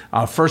time.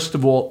 First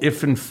of all,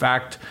 if in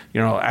fact,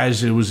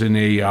 as it was in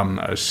a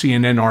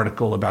CNN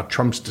article about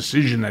Trump's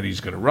decision that he's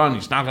going to run,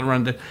 he's not going to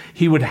run,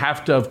 he would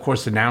have to, of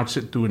course, announce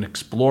it through an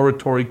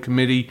exploratory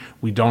committee.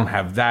 We don't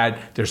have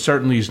that. There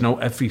certainly is no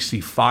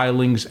FEC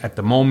filings at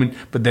the moment.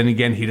 But then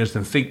again, he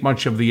doesn't think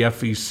much of the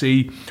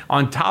FEC.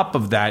 On top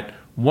of that,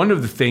 one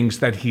of the things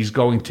that he's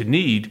going to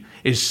need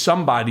is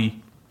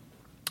somebody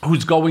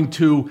who's going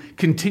to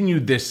continue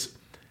this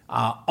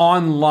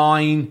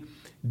online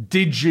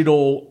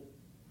digital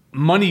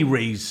money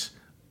raise,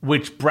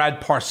 which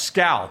Brad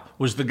Parscale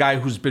was the guy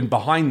who's been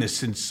behind this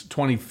since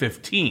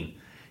 2015.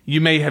 You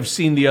may have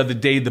seen the other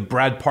day the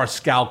Brad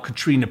Parscale,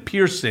 Katrina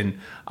Pearson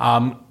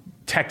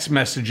text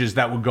messages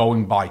that were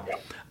going by.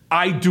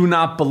 I do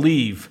not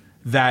believe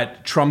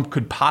that Trump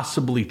could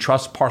possibly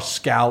trust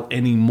Parscale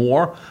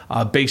anymore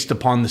based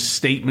upon the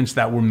statements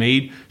that were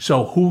made.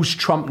 So who's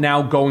Trump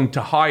now going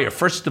to hire?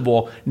 First of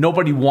all,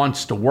 nobody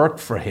wants to work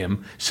for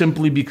him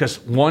simply because,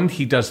 one,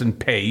 he doesn't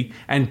pay,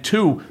 and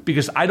two,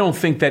 because I don't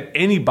think that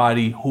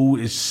anybody who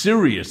is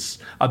serious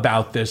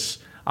about this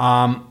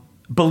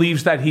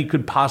believes that he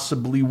could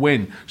possibly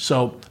win.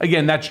 So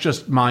again, that's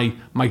just my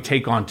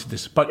take on to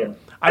this. But yeah.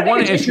 I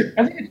want to ask you.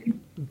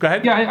 Go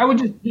ahead. Yeah, I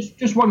would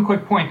just one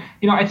quick point.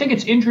 I think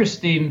it's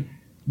interesting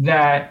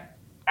that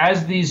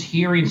as these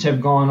hearings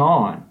have gone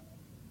on,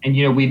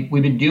 and we've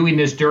been doing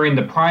this during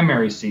the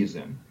primary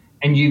season,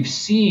 and you've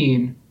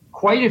seen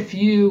quite a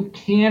few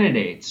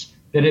candidates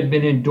that have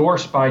been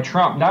endorsed by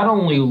Trump not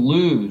only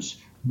lose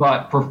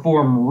but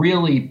perform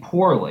really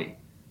poorly.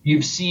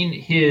 You've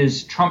seen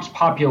Trump's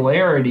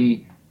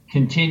popularity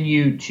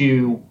continue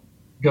to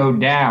go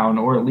down,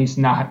 or at least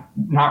not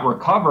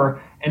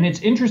recover. And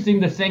it's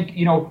interesting to think,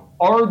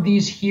 are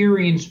these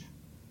hearings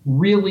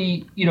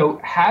really,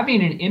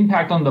 having an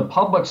impact on the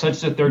public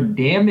such that they're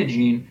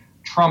damaging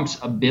Trump's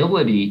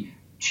ability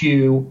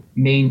to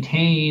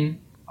maintain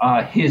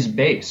his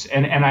base?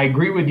 And I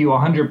agree with you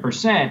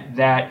 100%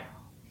 that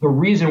the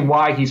reason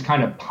why he's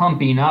kind of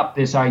pumping up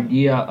this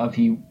idea of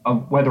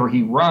whether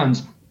he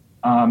runs,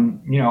 I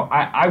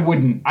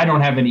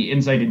don't have any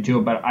insight into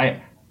it, but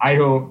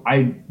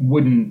I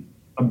wouldn't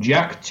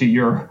object to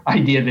your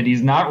idea that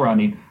he's not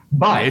running.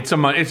 But it's a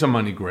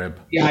money grab.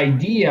 The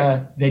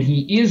idea that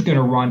he is going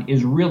to run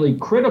is really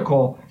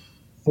critical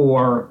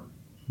for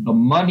the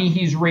money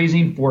he's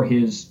raising for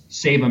his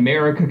Save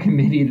America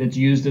committee that's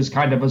used as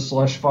kind of a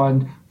slush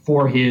fund,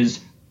 for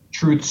his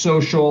Truth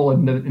Social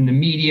and the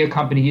media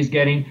company he's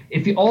getting.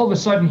 If all of a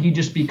sudden he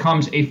just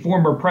becomes a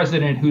former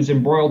president who's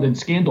embroiled in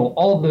scandal,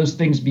 all of those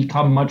things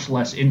become much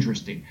less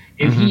interesting.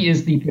 If he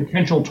is the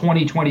potential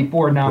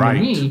 2024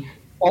 nominee, right,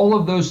 all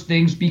of those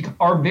things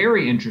are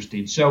very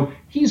interesting. So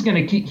he's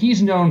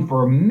known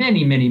for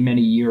many, many,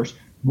 many years,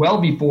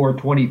 well before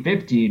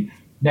 2015,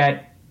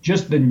 that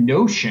just the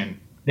notion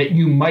that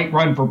you might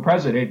run for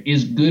president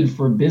is good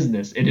for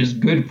business. It is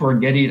good for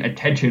getting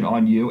attention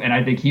on you. And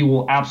I think he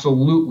will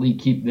absolutely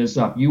keep this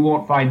up. You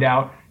won't find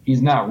out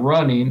he's not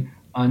running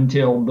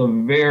until the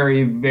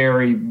very,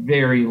 very,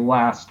 very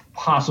last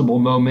possible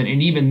moment.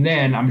 And even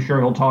then, I'm sure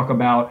he'll talk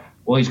about,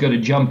 well, he's going to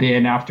jump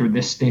in after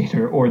this state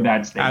or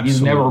that state. Absolutely.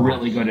 He's never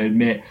really going to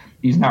admit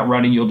he's not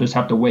running. You'll just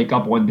have to wake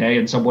up one day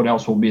and someone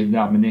else will be the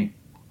nominee.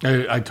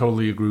 I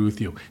totally agree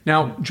with you.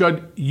 Now,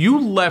 Judd, you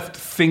left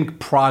Think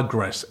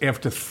Progress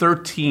after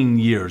 13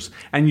 years,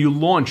 and you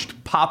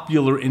launched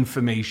Popular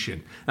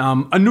Information,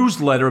 a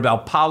newsletter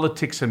about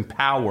politics and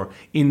power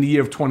in the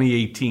year of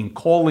 2018,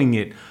 calling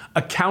it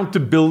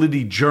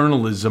accountability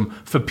journalism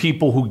for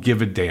people who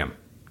give a damn.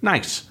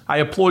 Nice. I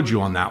applaud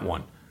you on that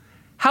one.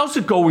 How's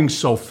it going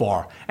so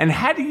far? And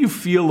how do you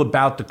feel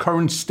about the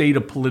current state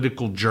of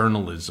political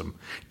journalism?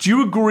 Do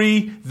you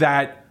agree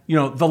that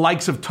the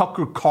likes of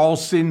Tucker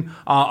Carlson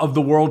of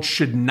the world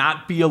should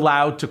not be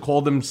allowed to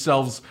call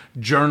themselves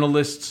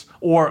journalists,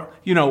 or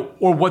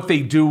what they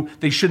do,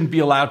 they shouldn't be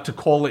allowed to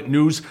call it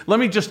news? Let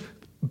me just,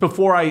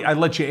 before I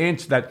let you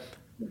answer that,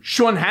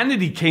 Sean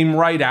Hannity came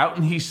right out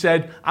and he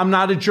said, I'm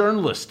not a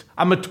journalist,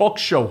 I'm a talk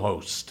show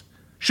host.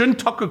 Shouldn't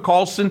Tucker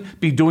Carlson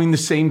be doing the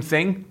same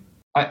thing?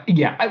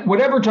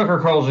 Whatever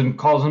Tucker Carlson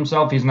calls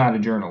himself, he's not a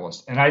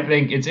journalist. And I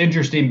think it's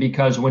interesting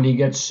because when he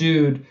gets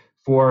sued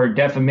for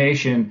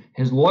defamation,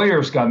 his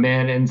lawyers come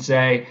in and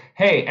say,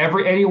 hey,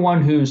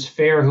 anyone who's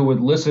fair who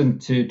would listen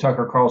to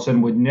Tucker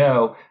Carlson would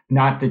know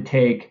not to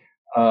take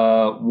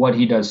what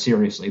he does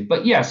seriously.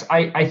 But yes,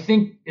 I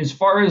think as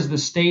far as the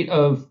state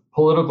of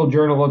political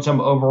journalism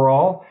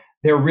overall,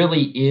 there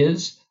really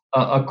is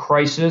a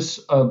crisis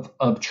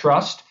of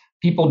trust.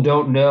 People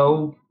don't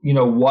know,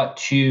 what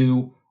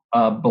to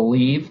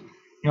believe.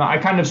 I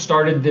kind of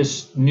started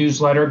this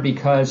newsletter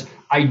because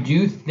I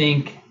do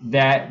think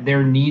that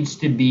there needs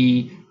to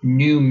be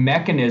new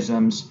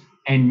mechanisms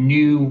and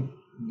new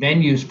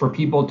venues for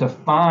people to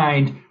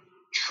find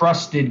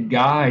trusted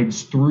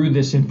guides through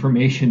this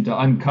information, to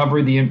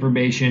uncover the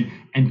information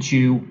and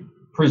to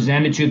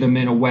present it to them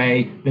in a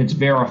way that's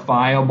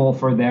verifiable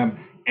for them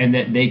and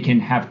that they can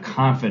have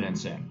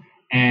confidence in.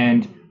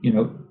 And,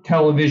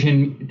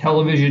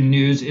 television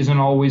news isn't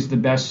always the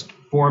best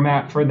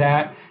format for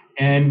that.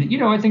 And,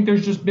 I think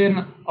there's just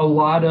been a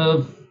lot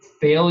of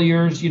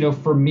failures,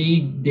 for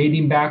me,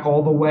 dating back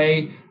all the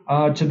way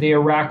to the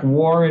Iraq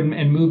War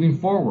and moving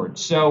forward.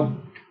 So,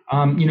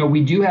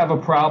 we do have a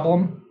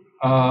problem,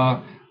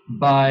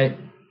 but,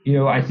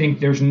 I think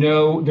there's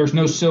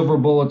no silver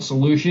bullet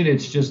solution.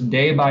 It's just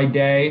day by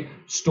day,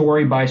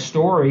 story by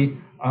story,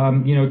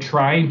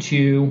 trying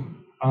to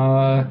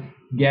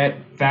get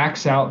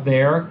facts out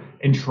there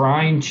and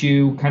trying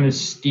to kind of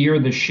steer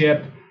the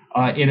ship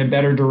in a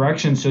better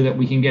direction so that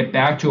we can get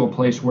back to a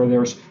place where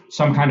there's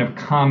some kind of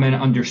common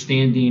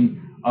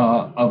understanding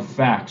of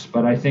facts.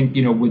 But I think,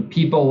 with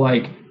people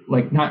like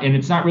not, and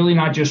it's not really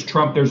not just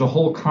Trump, there's a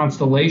whole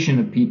constellation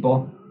of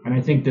people. And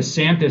I think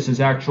DeSantis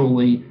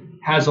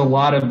has a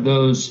lot of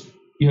those,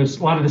 a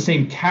lot of the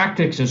same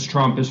tactics as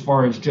Trump, as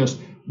far as just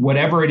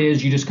whatever it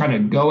is, you just kind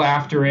of go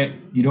after it.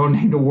 You don't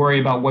need to worry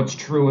about what's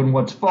true and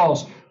what's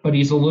false. But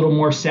he's a little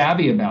more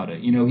savvy about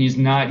it.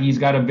 He's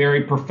got a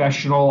very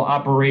professional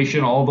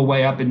operation all the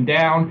way up and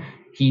down.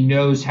 He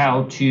knows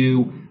how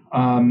to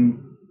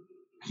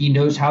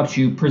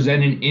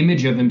present an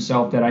image of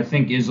himself that I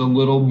think is a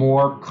little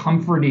more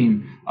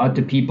comforting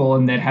to people,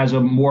 and that has a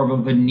more of a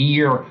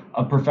veneer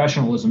of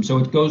professionalism. So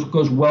it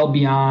goes well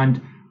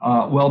beyond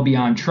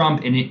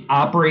Trump, and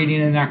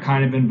operating in that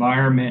kind of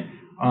environment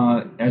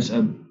as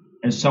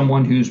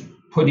someone who's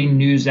putting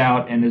news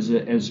out and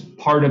as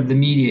part of the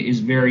media is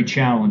very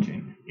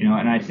challenging,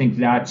 and I think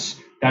that's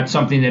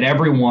something that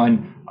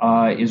everyone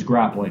is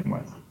grappling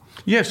with.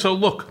 Yeah. So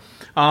look,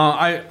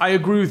 I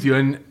agree with you,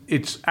 and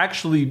it's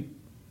actually,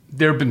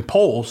 there have been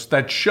polls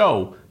that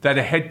show that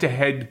a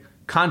head-to-head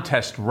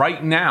contest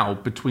right now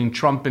between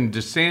Trump and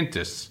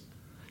DeSantis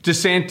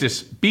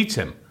beats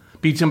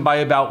him by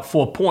about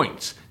 4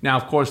 points. Now,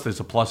 of course, there's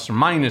a plus or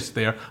minus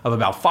there of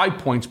about 5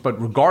 points,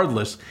 but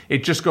regardless,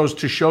 it just goes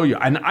to show you.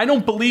 And I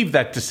don't believe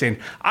that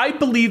DeSantis. I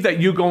believe that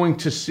you're going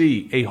to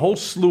see a whole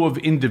slew of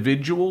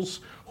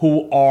individuals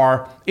who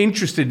are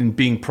interested in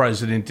being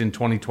president in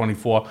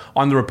 2024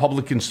 on the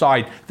Republican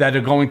side that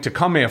are going to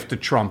come after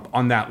Trump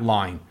on that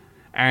line.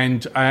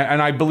 And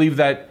I believe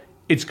that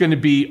it's going to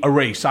be a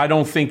race. I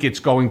don't think it's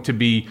going to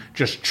be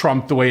just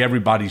Trump the way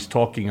everybody's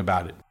talking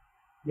about it.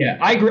 Yeah,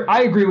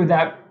 I agree with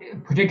that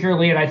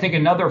particularly. And I think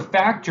another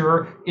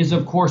factor is,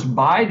 of course,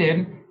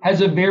 Biden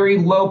has a very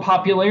low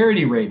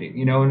popularity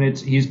rating, and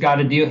he's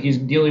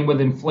dealing with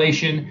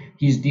inflation.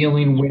 He's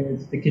dealing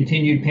with the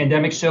continued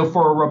pandemic. So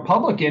for a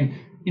Republican,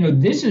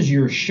 this is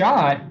your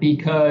shot,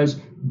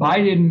 because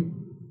Biden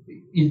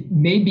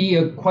may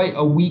be quite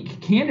a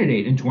weak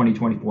candidate in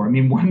 2024. I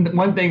mean,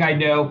 one thing I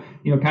know,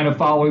 kind of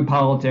following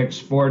politics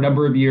for a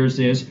number of years,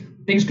 is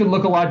things could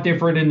look a lot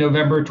different in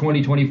November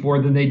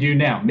 2024 than they do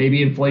now.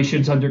 Maybe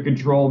inflation's under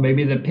control.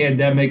 Maybe the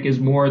pandemic is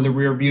more in the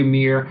rearview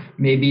mirror.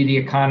 Maybe the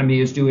economy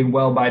is doing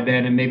well by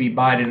then, and maybe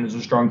Biden is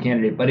a strong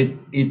candidate. But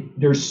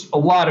there's a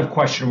lot of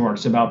question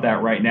marks about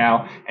that right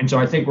now. And so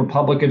I think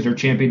Republicans are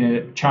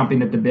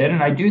chomping at the bit.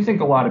 And I do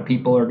think a lot of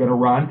people are going to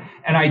run.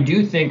 And I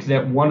do think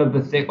that one of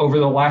the over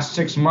the last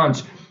 6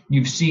 months,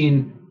 you've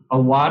seen a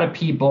lot of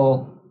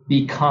people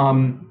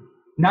become,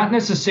 not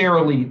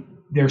necessarily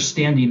they're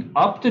standing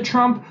up to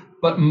Trump,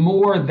 but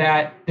more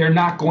that they're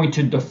not going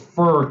to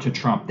defer to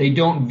Trump. They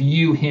don't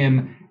view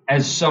him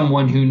as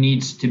someone who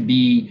needs to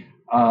be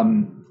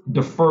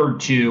deferred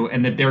to,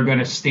 and that they're going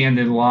to stand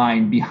in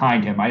line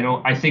behind him.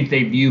 I think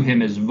they view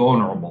him as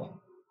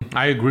vulnerable.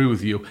 I agree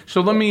with you.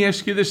 So let me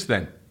ask you this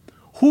then.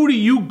 Who do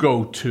you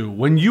go to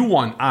when you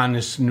want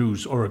honest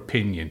news or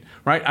opinion,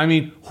 right? I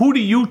mean, who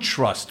do you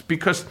trust?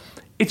 Because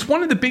it's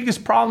one of the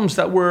biggest problems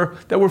that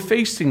we're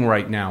facing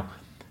right now.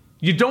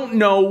 You don't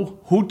know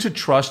who to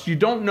trust. You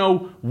don't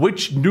know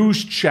which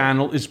news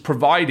channel is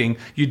providing.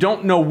 You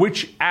don't know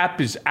which app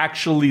is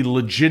actually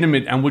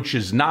legitimate and which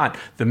is not.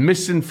 The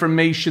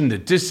misinformation, the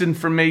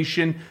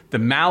disinformation, the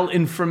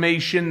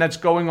malinformation that's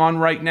going on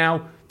right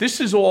now. This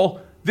is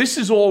all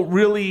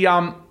really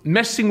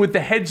messing with the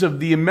heads of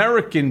the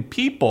American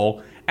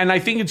people. And I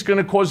think it's going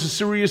to cause a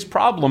serious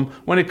problem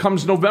when it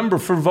comes November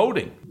for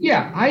voting.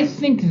 Yeah, I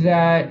think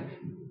that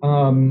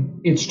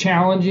it's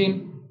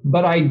challenging.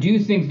 But I do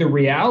think the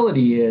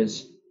reality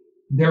is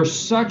there's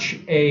such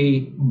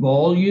a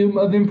volume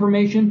of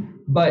information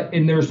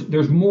and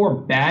there's more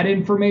bad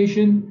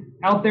information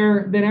out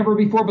there than ever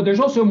before, but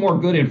there's also more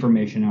good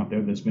information out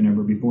there that's been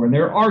ever before. And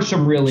there are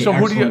some really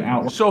excellent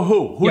outlets. So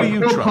who do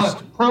you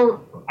trust?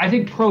 I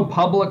think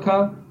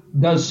ProPublica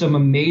does some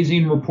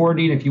amazing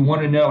reporting. If you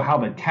want to know how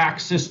the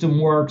tax system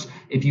works,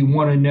 if you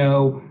want to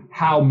know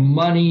how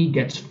money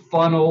gets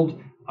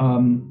funneled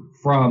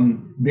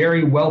from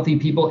very wealthy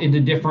people into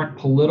different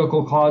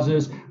political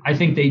causes, I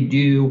think they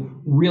do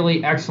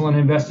really excellent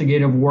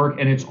investigative work,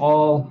 and it's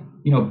all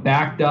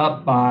backed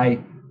up by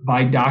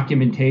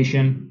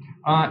documentation.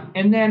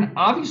 And then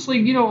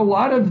obviously, a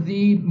lot of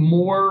the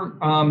more,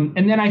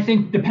 and then I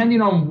think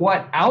depending on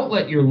what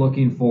outlet you're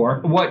looking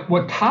for,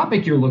 what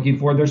topic you're looking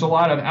for, there's a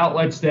lot of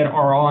outlets that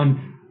are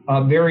on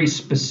very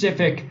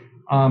specific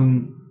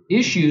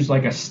issues,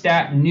 like a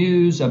Stat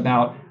News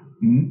about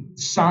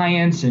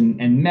science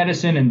and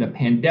medicine and the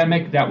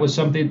pandemic. That was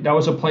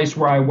a place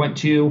where I went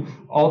to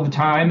all the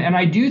time. And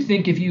I do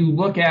think if you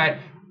look at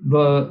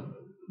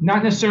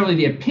not necessarily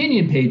the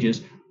opinion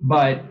pages,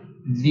 but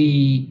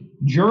the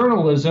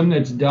journalism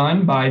that's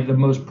done by the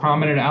most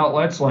prominent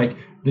outlets like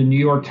the New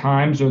York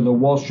Times or the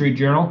Wall Street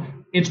Journal,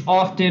 it's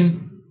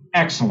often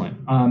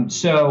excellent.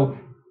 So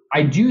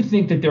I do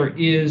think that there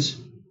is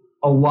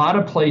a lot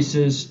of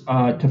places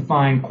to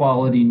find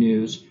quality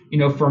news.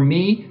 For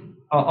me,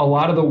 a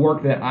lot of the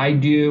work that I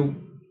do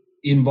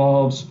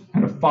involves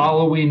kind of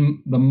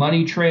following the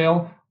money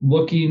trail,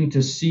 looking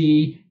to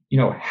see,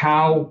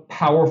 how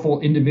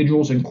powerful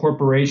individuals and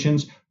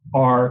corporations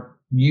are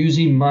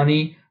using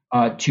money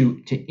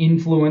to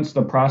influence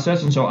the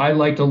process. And so I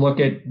like to look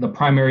at the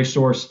primary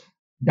source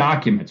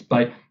documents.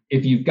 But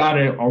if you've got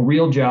a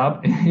real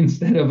job,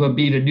 instead of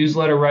being a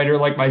newsletter writer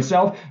like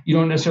myself, you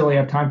don't necessarily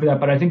have time for that.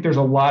 But I think there's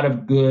a lot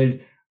of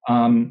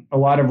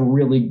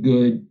really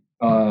good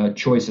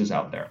choices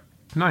out there.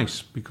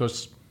 Nice,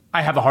 because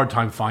I have a hard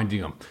time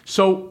finding them.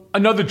 So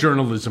another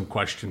journalism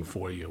question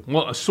for you.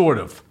 Well, sort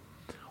of.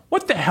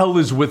 What the hell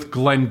is with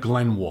Glenn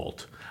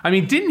Greenwald? I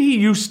mean, didn't he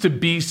used to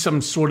be some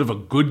sort of a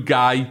good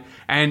guy?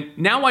 And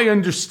now I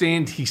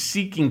understand he's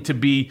seeking to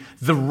be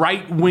the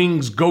right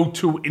wing's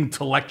go-to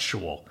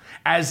intellectual.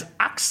 As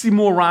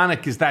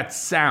oxymoronic as that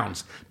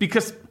sounds,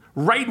 because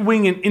right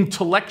wing and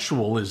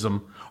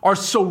intellectualism are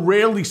so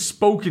rarely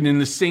spoken in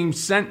the same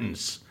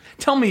sentence.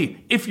 Tell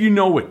me, if you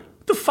know it,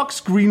 what the fuck's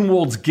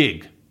Greenwald's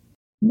gig?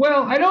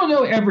 Well, I don't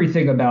know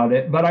everything about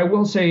it, but I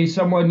will say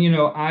someone,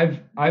 I've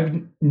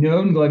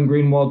known Glenn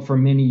Greenwald for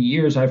many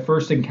years. I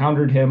first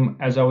encountered him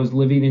as I was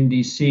living in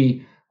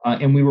D.C.,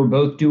 and we were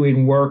both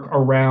doing work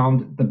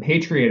around the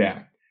Patriot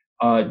Act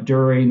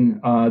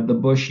during the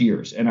Bush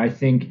years. And I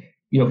think,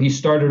 he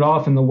started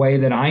off in the way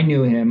that I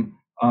knew him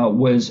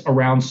was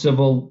around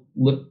civil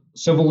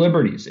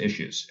liberties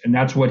issues. And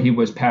that's what he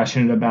was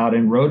passionate about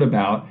and wrote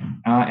about.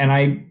 And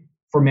I,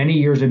 for many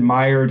years,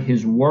 admired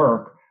his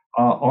work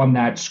on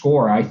that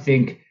score. I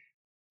think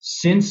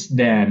since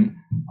then,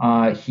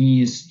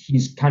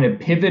 he's kind of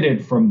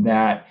pivoted from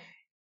that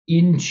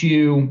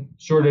into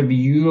sort of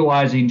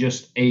utilizing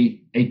just a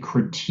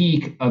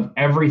critique of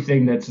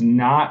everything that's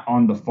not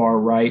on the far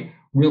right,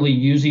 really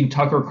using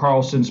Tucker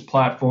Carlson's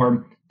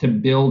platform to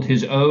build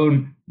his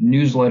own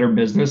newsletter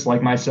business.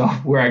 Like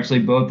myself, we're actually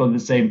both on the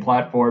same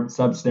platform,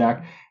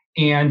 Substack,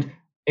 and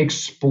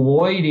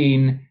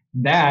exploiting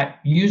that,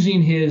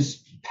 using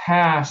his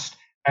past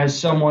as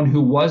someone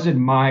who was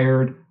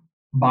admired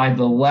by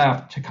the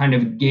left to kind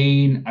of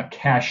gain a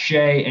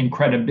cachet and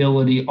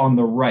credibility on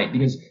the right,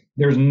 because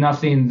there's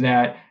nothing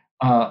that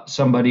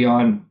somebody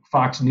on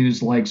Fox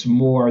News likes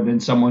more than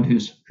someone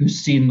who's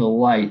seen the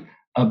light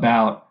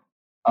about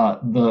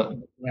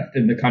the left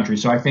in the country.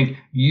 So I think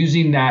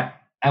using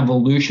that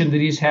evolution that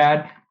he's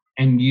had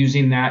and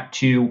using that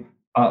to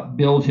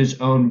build his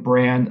own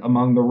brand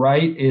among the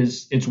right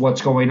it's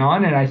what's going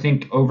on. And I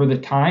think over the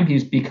time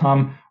he's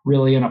become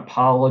really an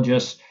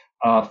apologist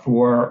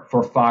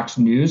for Fox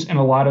News and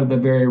a lot of the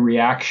very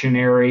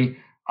reactionary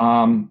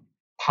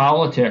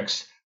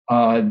politics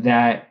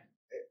that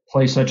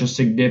play such a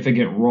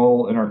significant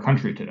role in our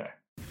country today.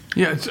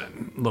 Yeah,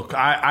 look,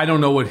 I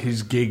don't know what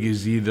his gig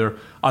is either,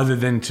 other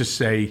than to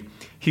say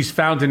he's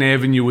found an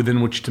avenue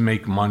within which to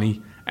make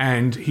money,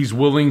 and he's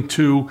willing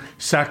to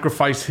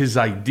sacrifice his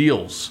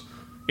ideals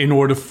in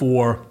order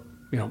for,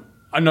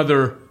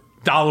 another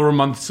 $1 a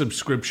month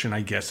subscription,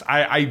 I guess.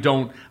 I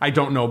don't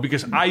know,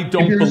 because I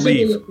don't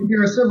believe. If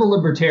you're a civil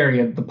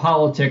libertarian, the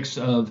politics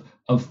of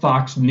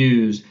Fox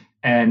News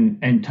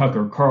and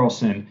Tucker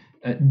Carlson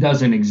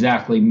doesn't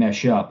exactly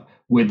mesh up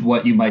with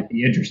what you might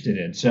be interested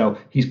in. So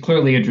he's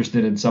clearly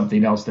interested in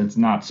something else that's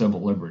not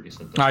civil liberties.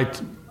 I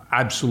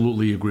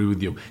absolutely agree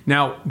with you.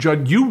 Now,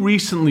 Judd, you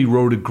recently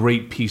wrote a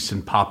great piece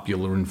in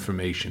Popular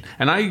Information,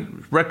 and I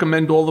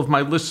recommend all of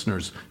my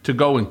listeners to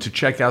go and to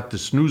check out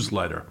this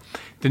newsletter.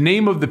 The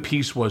name of the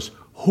piece was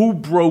Who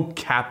Broke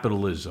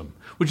Capitalism?,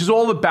 which is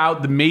all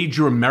about the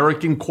major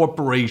American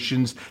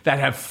corporations that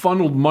have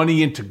funneled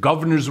money into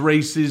governor's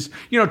races,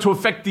 to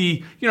affect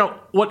the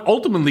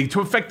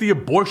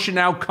abortion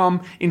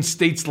outcome in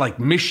states like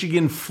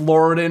Michigan,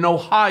 Florida, and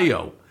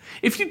Ohio.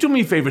 If you do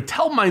me a favor,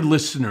 tell my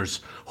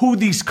listeners who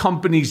these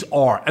companies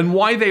are and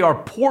why they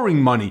are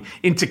pouring money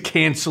into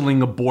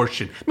canceling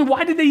abortion. I mean,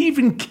 why do they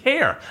even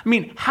care? I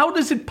mean, how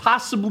does it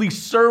possibly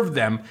serve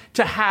them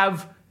to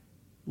have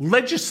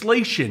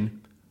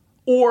legislation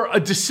or a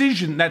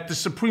decision that the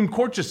Supreme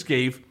Court just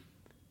gave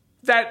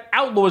that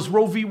outlaws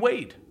Roe v.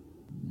 Wade?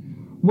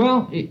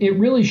 Well, it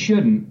really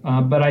shouldn't.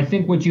 But I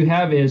think what you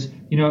have is,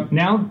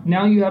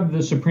 now you have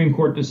the Supreme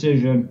Court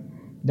decision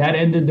that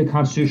ended the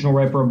constitutional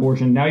right for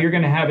abortion. Now you're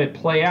going to have it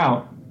play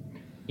out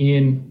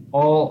in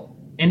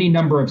any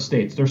number of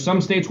states. There's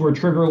some states where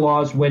trigger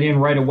laws went in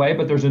right away,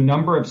 but there's a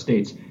number of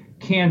states,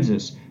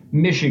 Kansas,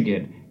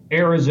 Michigan,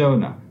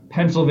 Arizona,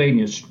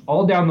 Pennsylvania,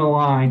 all down the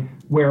line,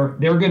 where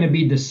they're going to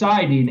be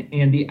deciding,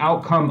 and the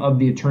outcome of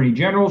the attorney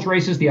general's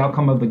races, the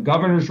outcome of the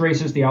governor's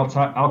races, the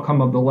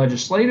outcome of the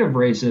legislative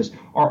races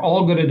are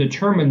all going to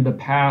determine the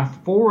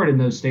path forward in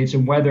those states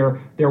and whether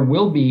there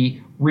will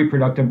be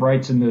reproductive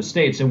rights in those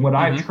states. And what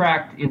I've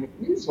tracked in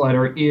the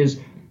newsletter is,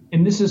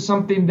 and this is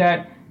something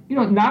that,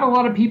 not a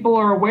lot of people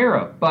are aware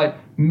of, but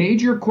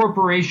major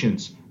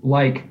corporations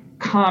like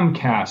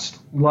Comcast,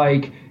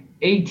 like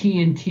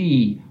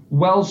AT&T,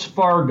 Wells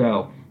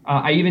Fargo,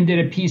 I even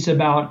did a piece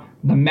about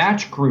the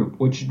Match Group,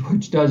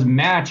 which does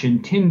Match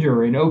and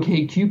Tinder and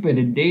OkCupid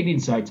and dating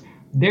sites.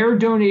 They're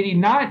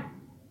donating not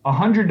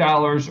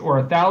 $100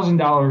 or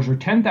 $1,000 or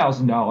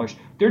 $10,000.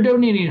 They're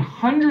donating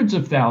hundreds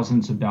of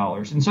thousands of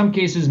dollars, in some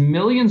cases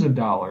millions of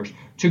dollars,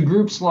 to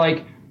groups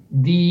like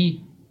the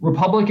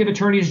Republican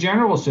Attorneys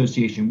General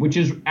Association, which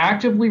is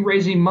actively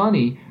raising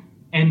money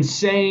and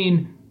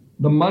saying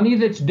the money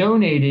that's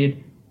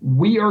donated,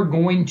 we are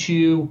going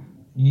to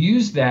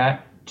use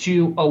that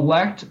to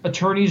elect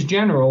attorneys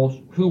generals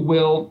who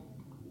will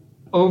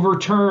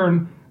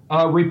overturn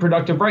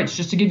reproductive rights.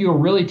 Just to give you a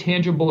really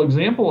tangible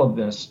example of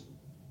this,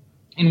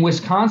 in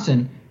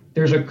Wisconsin,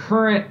 there's a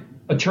current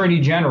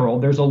attorney general.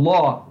 There's a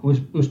law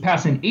it was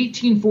passed in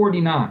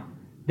 1849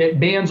 that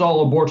bans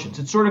all abortions.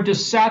 It sort of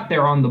just sat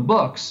there on the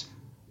books.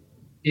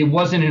 It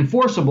wasn't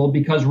enforceable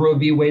because Roe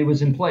v. Wade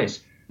was in place.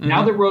 Mm-hmm.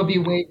 Now that Roe v.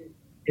 Wade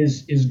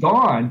is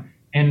gone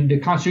and the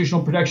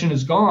constitutional protection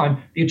is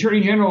gone, the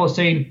attorney general is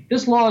saying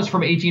this law is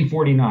from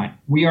 1849.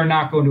 We are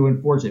not going to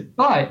enforce it.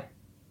 But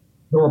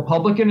the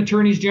Republican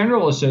Attorneys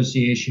General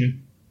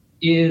Association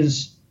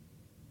is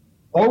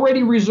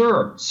already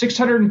reserved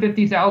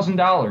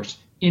 $650,000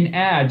 in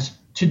ads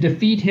to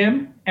defeat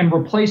him and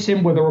replace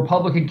him with a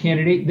Republican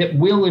candidate that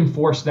will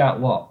enforce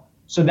that law.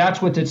 So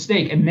that's what's at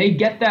stake. And they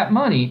get that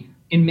money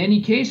in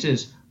many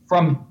cases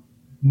from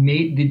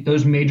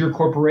those major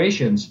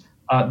corporations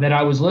that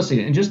I was listing.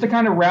 And just to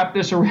kind of wrap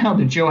this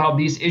around and show how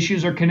these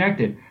issues are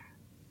connected,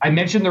 I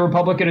mentioned the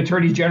Republican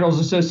Attorneys General's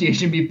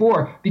Association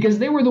before because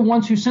they were the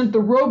ones who sent the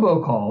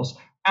robocalls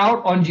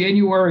out on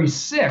January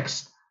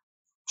 6th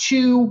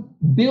to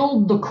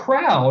build the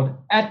crowd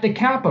at the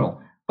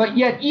Capitol. But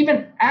yet,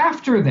 even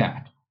after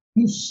that,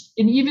 and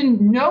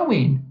even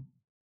knowing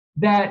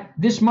that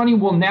this money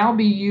will now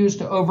be used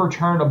to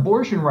overturn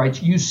abortion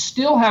rights, you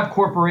still have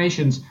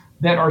corporations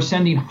that are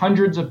sending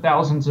hundreds of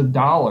thousands of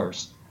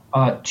dollars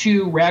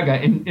to RAGA.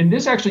 And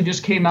this actually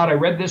just came out. I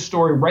read this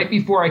story right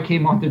before I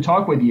came on to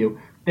talk with you,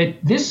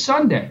 that this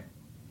Sunday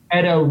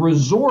at a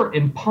resort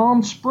in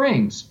Palm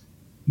Springs,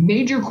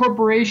 major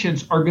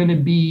corporations are going to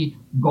be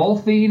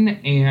golfing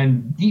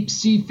and deep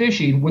sea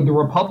fishing with the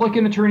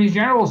Republican Attorneys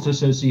General's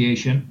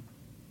Association,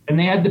 and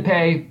they had to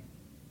pay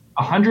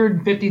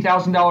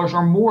 $150,000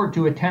 or more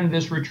to attend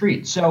this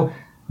retreat. So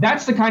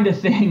that's the kind of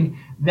thing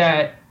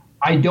that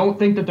I don't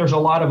think that there's a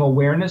lot of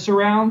awareness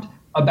around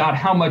about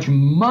how much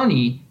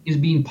money is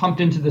being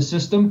pumped into the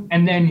system.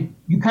 And then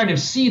you kind of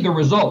see the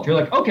result. You're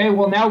like, okay,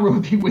 well, now Roe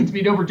v. Wade's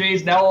been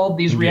overturned. Now all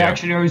these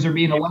reactionaries are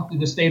being elected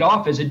to state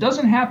office. It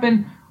doesn't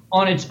happen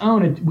on its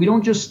own. We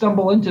don't just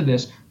stumble into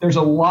this. There's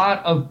a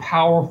lot of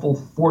powerful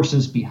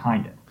forces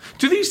behind it.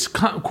 Do these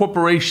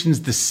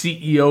corporations, the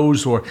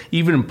CEOs or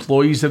even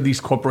employees of these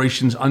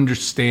corporations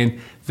understand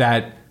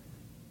that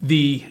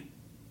the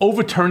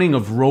overturning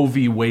of Roe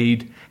v.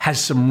 Wade has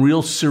some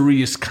real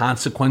serious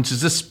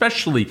consequences,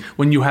 especially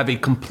when you have a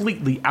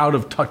completely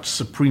out-of-touch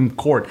Supreme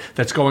Court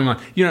that's going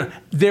on? You know,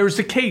 there's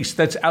a case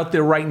that's out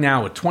there right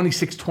now, a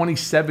 26,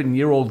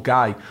 27-year-old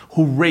guy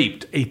who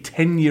raped a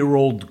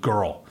 10-year-old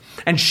girl.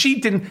 And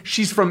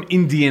she's from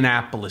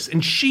Indianapolis,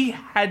 and she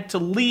had to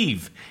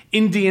leave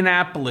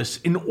Indianapolis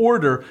in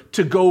order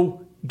to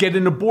go get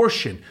an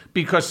abortion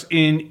because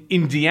in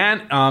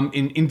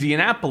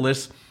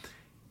Indianapolis,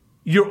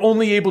 you're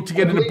only able to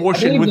get an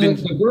abortion within.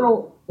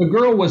 The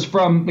girl was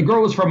from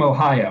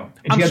Ohio.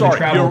 And I'm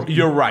sorry,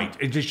 you're right.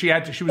 She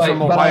was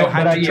from Ohio,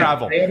 had to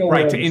travel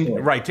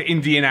to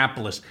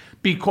Indianapolis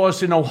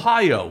because in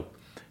Ohio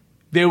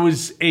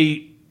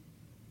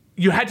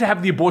you had to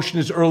have the abortion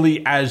as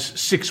early as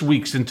 6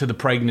 weeks into the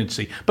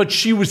pregnancy. But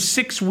she was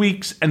 6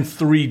 weeks and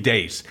 3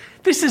 days.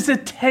 This is a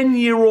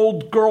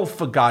 10-year-old girl,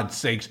 for God's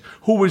sakes,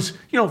 who was,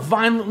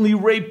 violently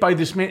raped by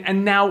this man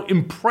and now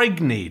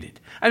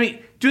impregnated. I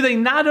mean, do they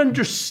not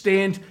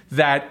understand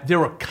that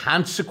there are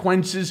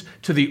consequences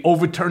to the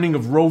overturning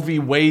of Roe v.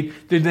 Wade?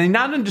 Do they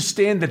not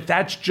understand that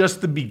that's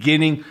just the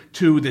beginning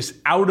to this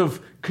out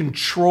of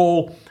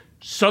control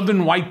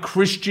Southern white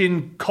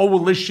Christian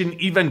coalition,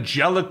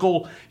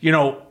 evangelical,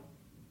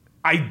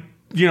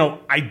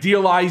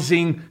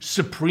 idealizing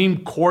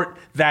Supreme Court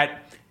that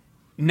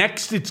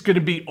next it's going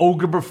to be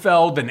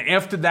Obergefell, and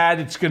after that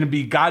it's going to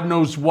be God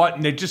knows what,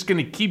 and they're just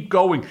going to keep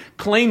going,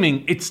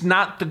 claiming it's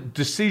not the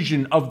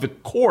decision of the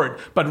court,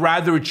 but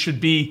rather it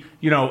should be,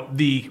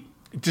 the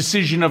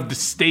decision of the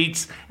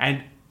states,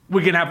 and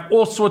we're going to have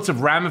all sorts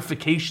of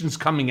ramifications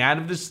coming out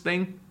of this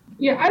thing?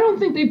 Yeah, I don't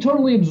think they've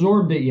totally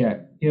absorbed it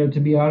yet, to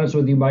be honest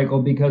with you,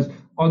 Michael, because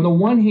on the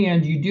one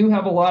hand, you do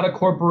have a lot of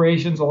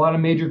corporations, a lot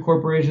of major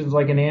corporations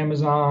like an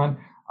Amazon,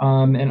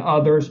 and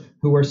others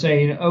who are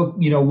saying,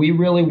 we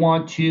really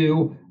want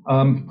to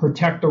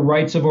protect the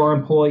rights of our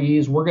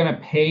employees. We're going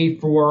to pay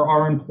for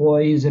our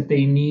employees if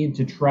they need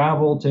to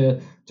travel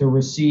to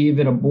receive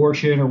an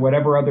abortion or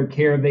whatever other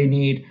care they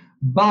need.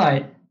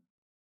 But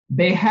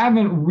they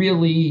haven't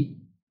really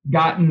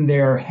gotten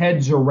their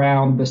heads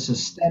around the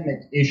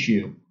systemic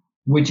issue,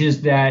 which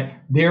is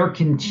that they're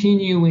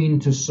continuing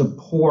to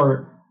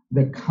support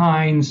the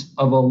kinds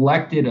of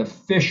elected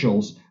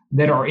officials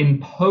that are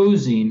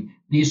imposing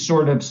these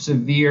sort of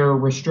severe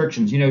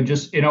restrictions.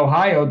 Just in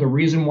Ohio, the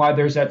reason why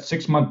there's that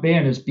 6-month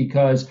ban is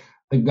because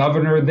the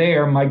governor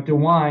there, Mike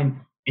DeWine,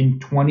 in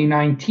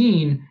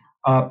 2019,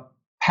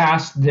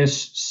 passed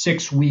this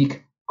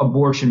 6-week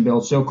abortion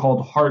bill,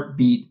 so-called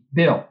heartbeat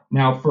bill.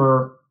 Now,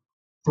 for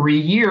 3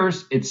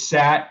 years, it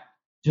sat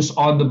just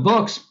on the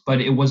books,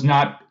 but it was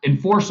not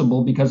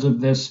enforceable because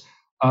of this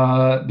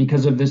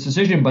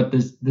decision. But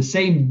the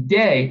same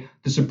day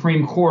the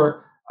Supreme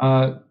Court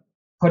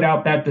put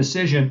out that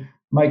decision,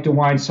 Mike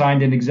DeWine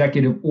signed an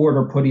executive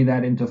order putting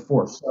that into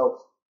force. So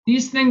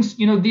these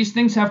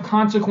things have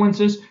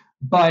consequences,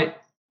 but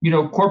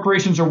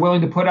corporations are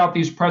willing to put out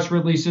these press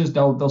releases.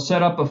 They'll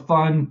set up a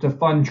fund to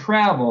fund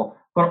travel,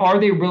 but are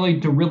they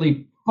willing to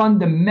really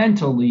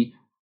fundamentally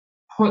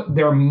put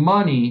their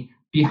money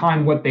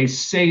behind what they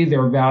say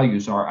their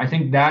values are? I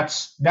think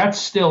that's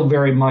still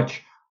very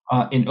much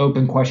an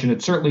open question.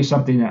 It's certainly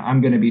something that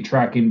I'm going to be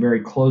tracking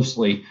very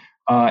closely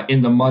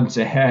in the months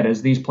ahead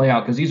as these play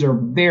out, because these are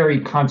very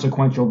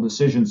consequential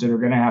decisions that are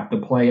going to have to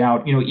play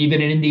out.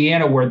 Even in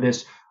Indiana, where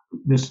this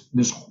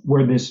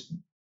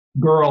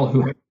girl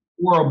who had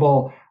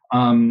horrible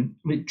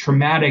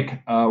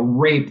traumatic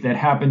rape that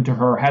happened to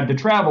her had to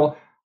travel,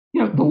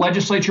 the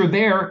legislature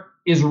there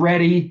is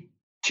ready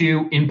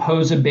to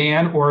impose a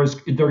ban, or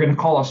they're going to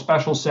call a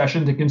special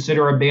session to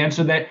consider a ban,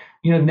 so that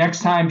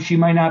next time she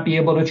might not be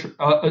able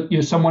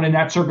to, someone in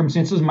that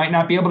circumstances might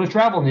not be able to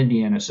travel in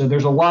Indiana. So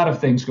there's a lot of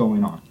things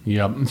going on.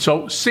 Yeah.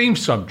 So same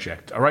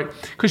subject, all right?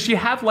 Because you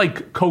have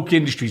like Koch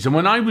Industries, and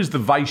when I was the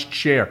vice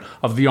chair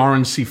of the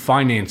RNC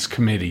Finance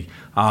Committee,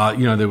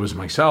 there was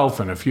myself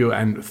and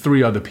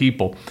 3 other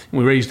people. And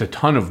we raised a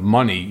ton of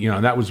money.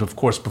 That was of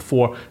course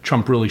before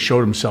Trump really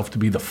showed himself to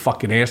be the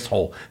fucking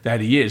asshole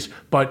that he is.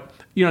 But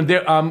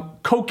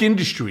Koch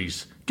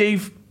Industries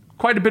gave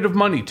quite a bit of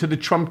money to the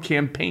Trump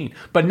campaign.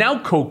 But now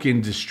Koch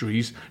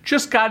Industries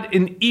just got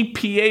an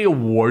EPA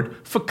award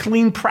for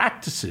clean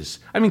practices.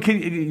 I mean,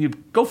 you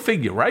go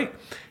figure, right?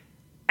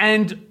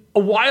 And a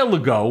while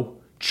ago,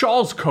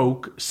 Charles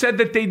Koch said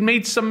that they'd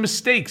made some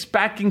mistakes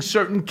backing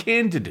certain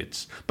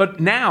candidates. But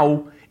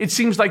now it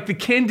seems like the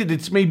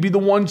candidates may be the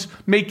ones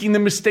making the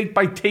mistake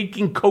by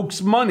taking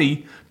Koch's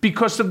money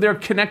because of their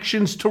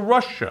connections to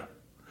Russia.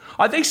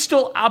 Are they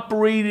still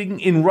operating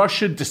in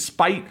Russia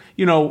despite,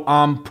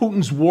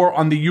 Putin's war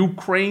on the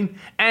Ukraine?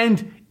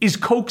 And is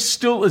Koch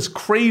still as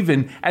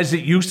craven as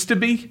it used to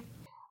be?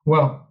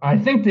 Well, I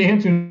think the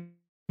answer to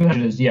that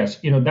is yes.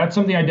 That's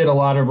something I did a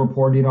lot of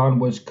reporting on,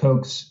 was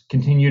Koch's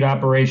continued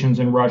operations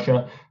in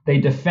Russia. They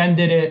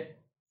defended it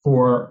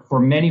for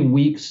many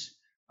weeks,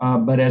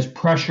 but as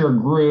pressure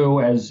grew,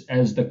 as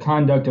the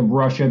conduct of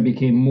Russia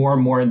became more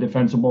and more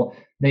indefensible,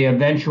 they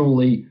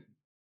eventually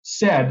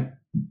said,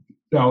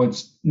 no,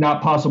 it's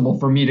not possible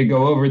for me to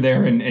go over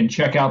there and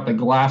check out the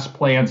glass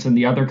plants and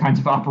the other kinds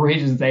of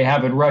operations they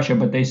have in Russia.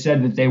 But they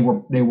said that they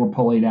were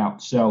pulling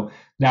out. So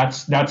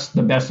that's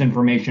the best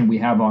information we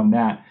have on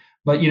that.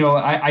 But,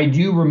 I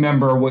do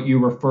remember what you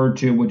referred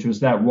to, which was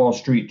that Wall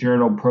Street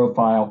Journal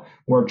profile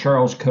where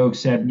Charles Koch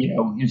said,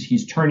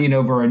 he's turning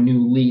over a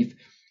new leaf.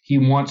 He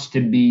wants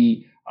to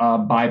be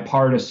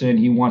bipartisan.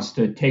 He wants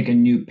to take a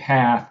new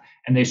path.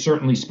 And they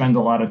certainly spend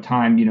a lot of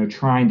time,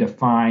 trying to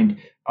find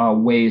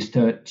ways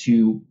to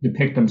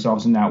depict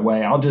themselves in that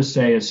way. I'll just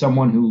say, as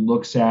someone who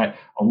looks at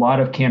a lot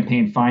of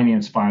campaign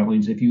finance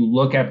filings, if you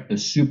look at the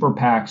super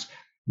PACs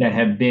that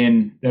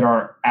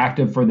are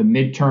active for the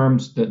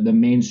midterms, the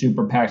main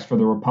super PACs for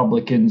the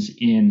Republicans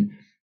in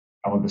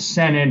the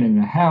Senate and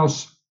the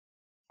House,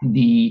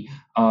 the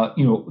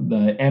NRSC,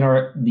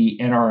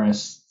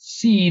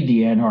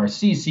 the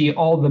NRCC,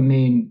 all the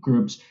main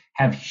groups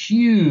have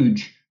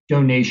huge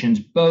donations,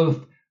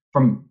 both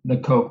from the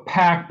Koch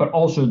PAC, but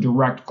also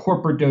direct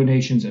corporate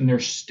donations, and they're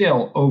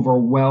still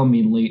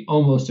overwhelmingly,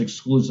 almost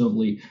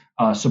exclusively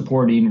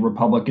supporting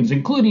Republicans,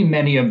 including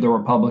many of the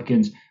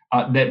Republicans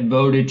that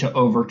voted to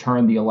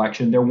overturn the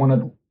election. They're one of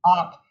the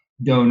top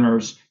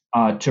donors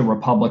to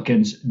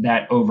Republicans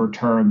that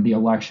overturned the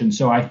election.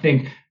 So I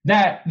think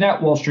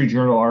that Wall Street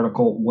Journal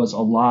article was a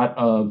lot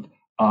of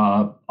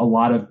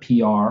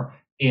PR,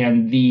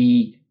 and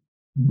the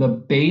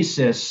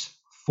basis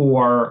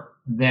for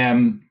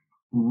them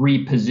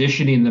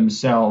repositioning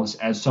themselves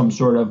as some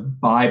sort of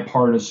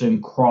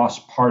bipartisan,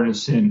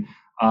 cross-partisan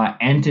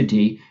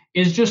entity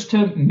is just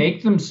to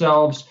make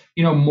themselves,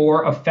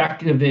 more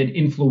effective and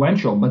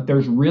influential. But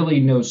there's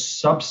really no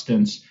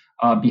substance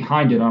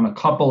behind it on a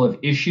couple of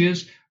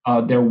issues.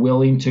 They're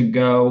willing to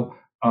go,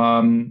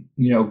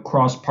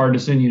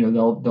 cross-partisan.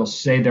 They'll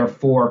say they're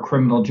for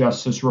criminal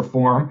justice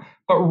reform,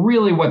 but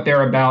really what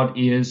they're about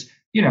is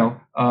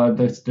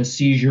the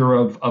seizure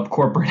of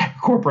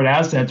corporate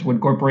assets when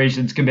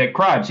corporations commit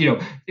crimes.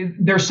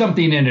 There's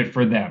something in it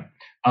for them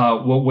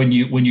when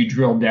you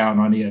drill down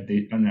on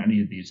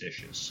any of these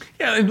issues.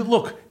 Yeah, and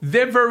look,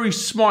 they're very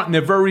smart and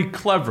they're very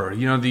clever.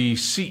 The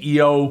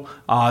CEO,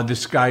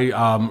 this guy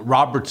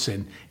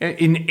Robertson,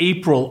 in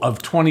April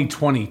of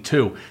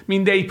 2022.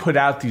 They put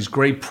out these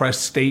great press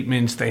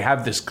statements. They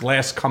have this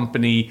glass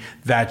company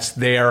that's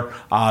there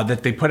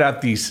that they put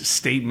out these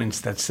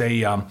statements that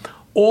say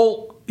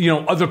all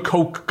other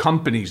Koch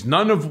companies,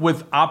 none of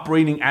with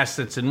operating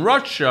assets in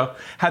Russia,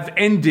 have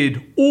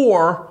ended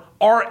or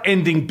are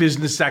ending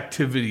business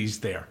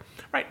activities there,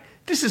 right?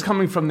 This is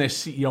coming from their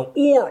CEO,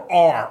 or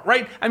are,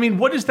 right?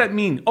 What does that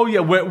mean? Oh,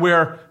 yeah,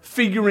 we're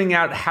figuring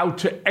out how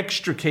to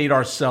extricate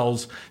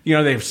ourselves.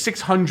 They have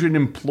 600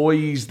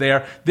 employees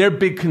there. Their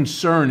big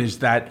concern is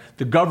that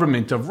the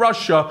government of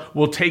Russia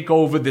will take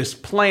over this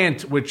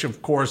plant, which,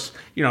 of course,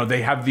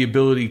 they have the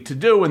ability to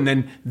do, and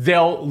then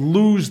they'll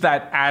lose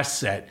that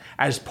asset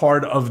as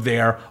part of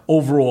their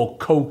overall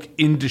Koch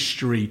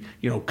industry,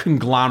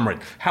 conglomerate.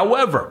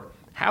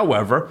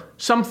 However,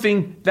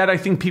 something that I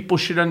think people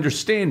should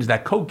understand is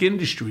that Koch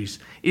Industries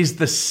is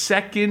the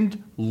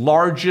second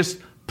largest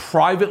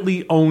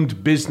privately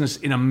owned business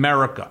in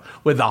America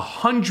with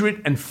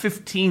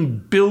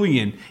 $115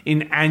 billion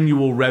in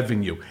annual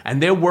revenue.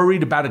 And they're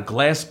worried about a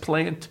glass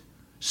plant?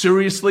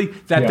 Seriously?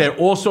 That they're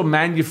also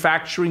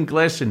manufacturing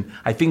glass in,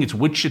 I think it's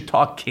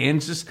Wichita,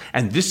 Kansas,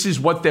 and this is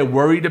what they're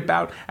worried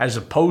about, as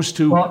opposed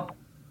to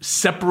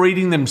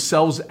separating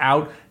themselves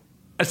out,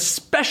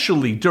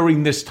 especially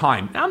during this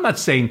time. Now, I'm not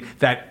saying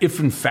that if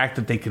in fact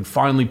that they can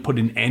finally put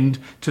an end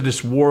to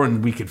this war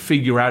and we could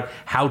figure out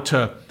how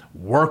to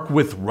work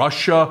with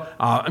Russia.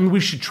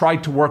 We should try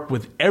to work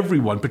with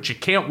everyone, but you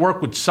can't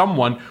work with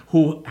someone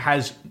who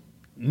has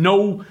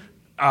no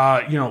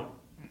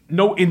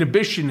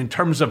inhibition in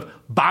terms of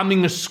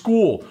bombing a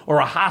school or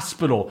a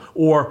hospital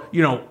or,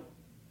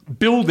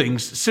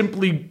 buildings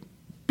simply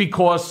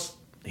because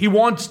he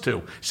wants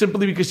to,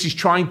 simply because he's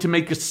trying to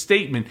make a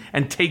statement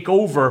and take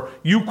over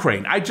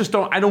Ukraine. I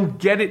don't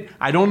get it.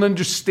 I don't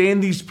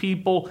understand these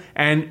people,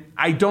 and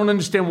I don't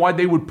understand why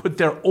they would put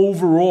their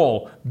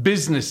overall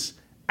business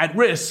at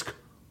risk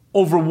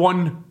over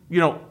one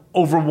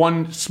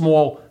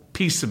small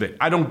piece of it.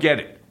 I don't get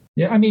it.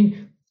 Yeah,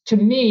 to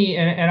me,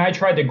 and I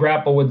tried to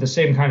grapple with the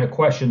same kind of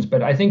questions,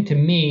 but I think to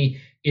me,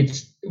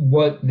 it's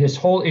what this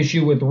whole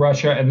issue with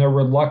Russia and their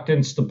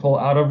reluctance to pull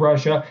out of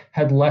Russia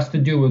had less to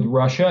do with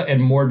Russia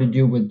and more to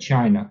do with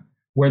China,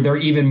 where they're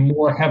even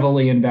more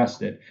heavily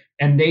invested.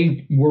 And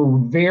they were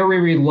very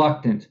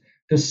reluctant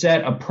to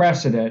set a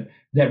precedent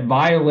that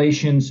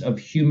violations of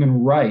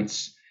human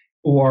rights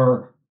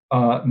or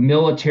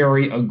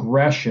military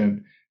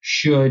aggression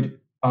should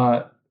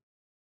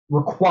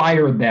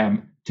require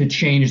them to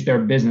change their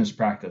business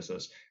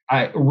practices.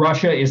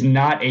 Russia is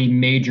not a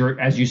major,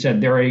 as you said,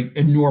 they're an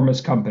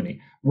enormous company.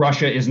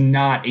 Russia is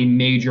not a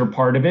major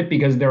part of it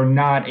because they're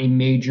not a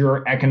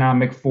major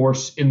economic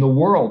force in the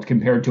world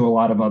compared to a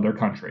lot of other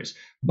countries.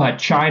 But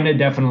China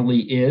definitely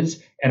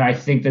is, and I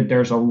think that there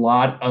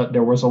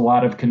was a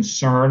lot of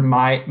concern.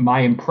 My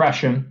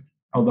impression,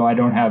 although I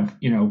don't have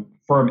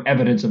firm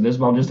evidence of this,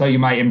 but I'll just tell you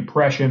my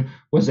impression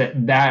was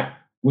that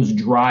was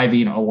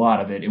driving a lot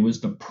of it. It was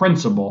the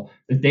principle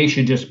that they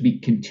should just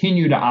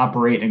continue to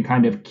operate and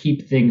kind of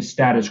keep things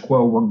status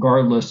quo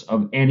regardless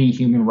of any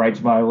human rights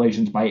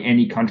violations by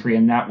any country.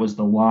 And that was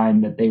the line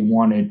that they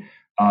wanted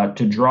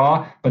to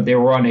draw, but they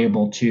were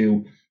unable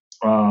to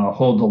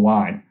hold the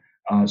line.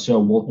 So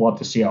we'll have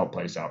to see how it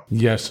plays out.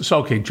 Yes. So,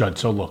 okay, Judd.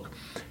 So look,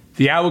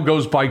 the hour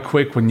goes by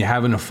quick when you're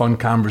having a fun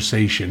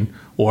conversation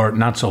or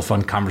not so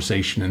fun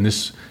conversation in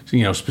this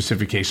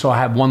specific case. So I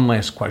have one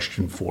last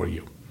question for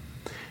you.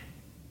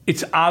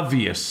 It's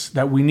obvious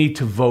that we need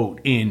to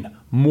vote in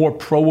more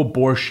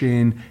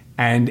pro-abortion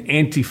and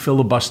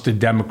anti-filibuster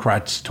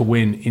Democrats to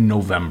win in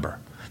November.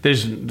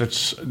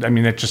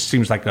 That just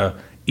seems like a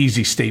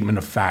easy statement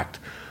of fact.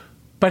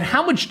 But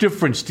how much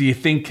difference do you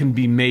think can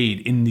be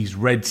made in these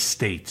red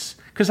states?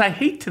 Because I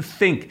hate to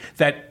think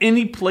that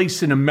any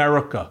place in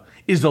America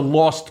is a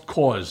lost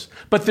cause.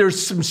 But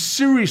there's some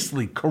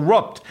seriously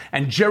corrupt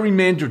and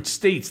gerrymandered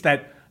states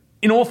that,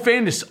 in all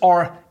fairness,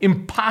 are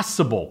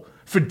impossible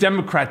for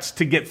Democrats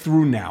to get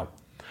through now.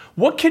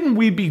 What can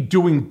we be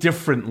doing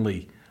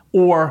differently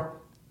or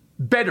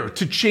better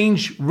to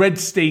change red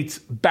states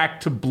back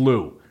to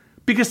blue?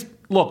 Because,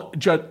 look,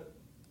 Judd,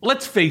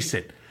 let's face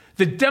it,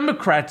 the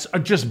Democrats are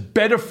just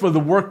better for the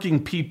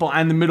working people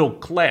and the middle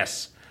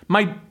class.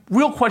 My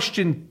real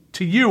question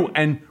to you,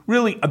 and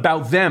really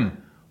about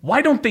them,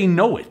 why don't they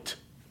know it?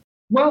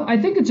 Well, I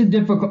think it's a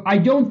difficult. I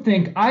don't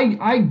think I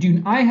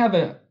have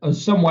a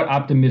somewhat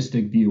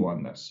optimistic view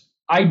on this.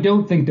 I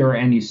don't think there are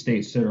any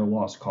states that are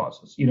lost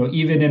causes.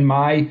 Even in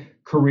my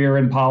career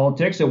in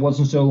politics, it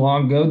wasn't so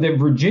long ago that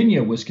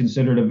Virginia was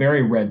considered a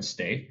very red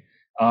state,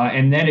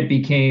 and then it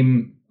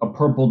became a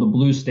purple to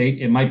blue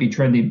state. It might be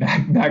trending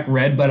back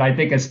red, but I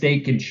think a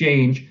state can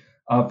change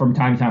from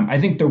time to time. I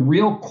think the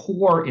real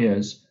core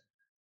is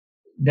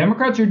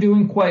Democrats are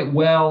doing quite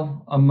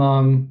well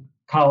among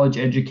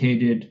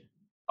college-educated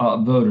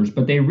voters,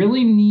 but they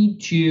really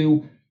need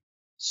to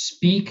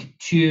speak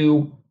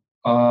to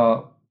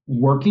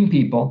working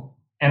people,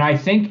 and I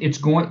think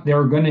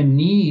they're going to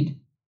need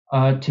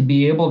to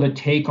be able to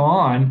take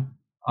on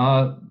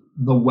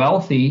the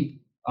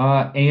wealthy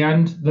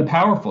and the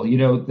powerful.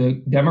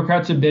 The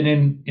Democrats have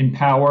been in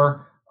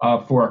power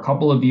for a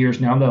couple of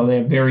years now, though they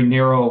have very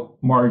narrow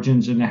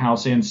margins in the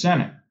House and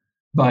Senate.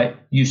 But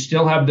you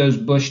still have those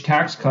Bush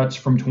tax cuts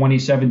from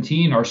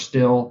 2017 are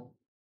still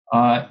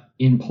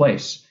in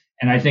place.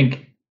 And I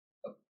think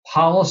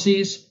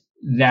policies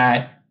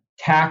that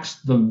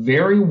tax the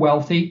very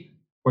wealthy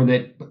or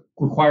that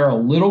require a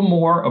little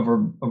more of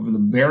the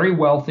very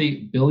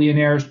wealthy,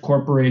 billionaires,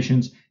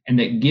 corporations, and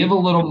that give a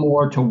little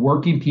more to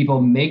working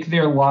people, make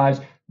their lives,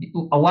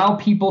 allow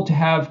people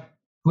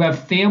who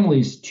have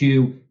families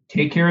to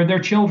take care of their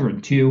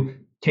children, to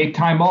take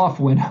time off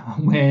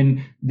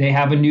when they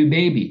have a new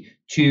baby,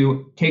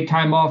 to take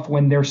time off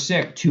when they're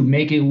sick, to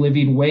make a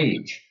living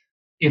wage.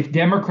 If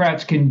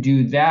Democrats can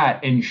do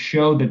that and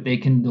show that they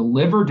can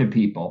deliver to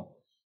people,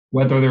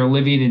 whether they're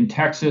living in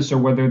Texas or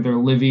whether they're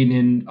living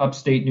in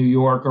upstate New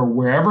York or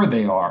wherever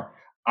they are,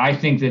 I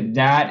think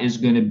that is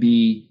going to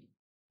be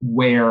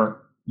where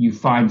you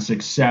find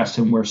success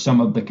and where some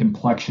of the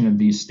complexion of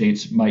these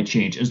states might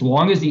change. As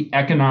long as the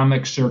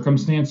economic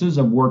circumstances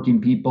of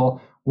working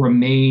people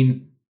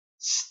remain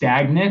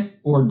stagnant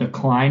or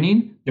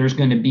declining, there's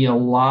going to be a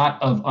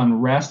lot of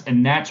unrest.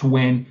 And that's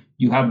when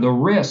you have the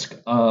risk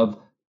of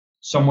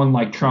someone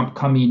like Trump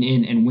coming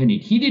in and winning.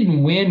 He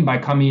didn't win by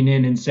coming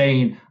in and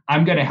saying,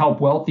 I'm going to help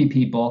wealthy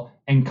people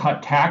and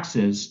cut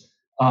taxes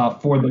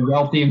for the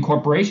wealthy and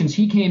corporations.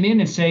 He came in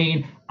and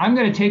saying, I'm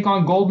going to take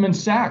on Goldman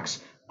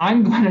Sachs.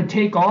 I'm going to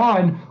take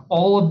on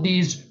all of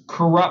these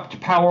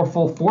corrupt,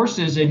 powerful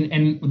forces,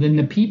 and then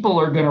the people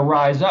are going to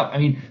rise up. I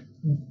mean,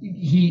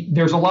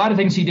 there's a lot of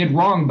things he did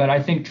wrong, but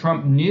I think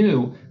Trump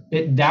knew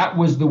that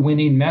was the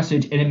winning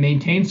message, and it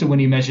maintains the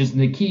winning message. And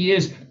the key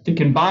is to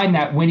combine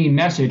that winning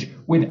message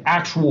with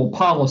actual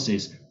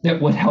policies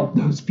that would help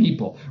those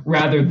people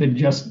rather than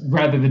just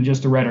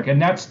a rhetoric.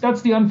 And that's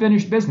the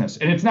unfinished business.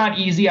 And it's not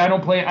easy. I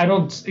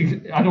don't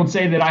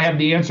say that I have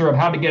the answer of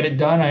how to get it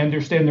done. I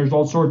understand there's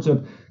all sorts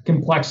of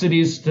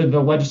complexities to the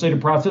legislative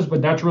process,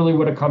 but that's really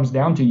what it comes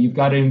down to. You've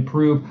got to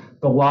improve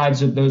the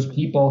lives of those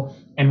people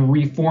and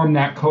reform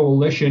that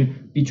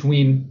coalition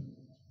between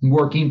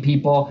working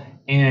people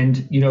and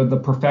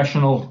the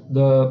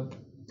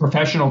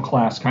professional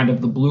class, kind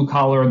of the blue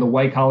collar and the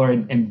white collar,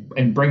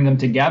 and bring them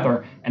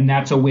together, and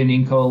that's a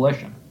winning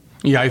coalition.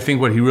 Yeah, I think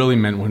what he really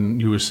meant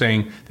when you were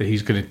saying that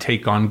he's going to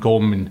take on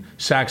Goldman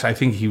Sachs, I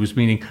think he was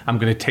meaning I'm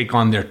going to take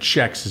on their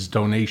checks as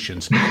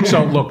donations.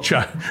 So look,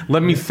 Chuck,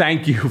 let me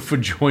thank you for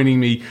joining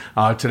me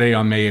today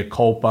on Mea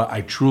Culpa.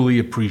 I truly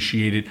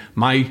appreciate it.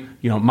 My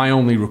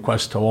only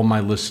request to all my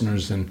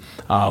listeners and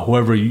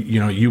whoever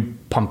you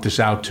pump this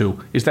out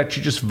to is that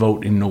you just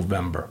vote in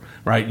November,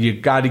 right? You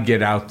got to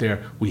get out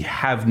there. We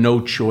have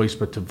no choice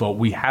but to vote.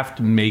 We have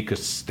to make a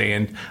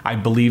stand. I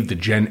believe the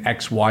Gen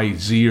X, Y,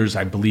 Zers,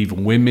 I believe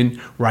women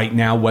right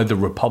now, whether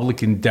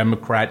Republican,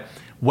 Democrat,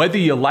 whether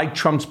you like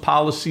Trump's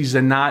policies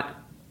or not,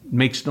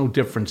 makes no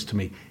difference to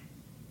me.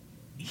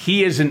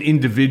 He as an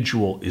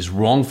individual is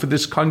wrong for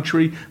this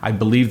country. I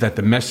believe that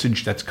the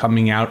message that's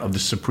coming out of the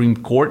Supreme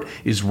Court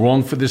is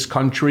wrong for this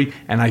country.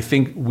 And I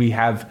think we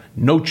have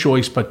no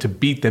choice but to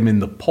beat them in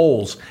the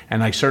polls.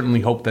 And I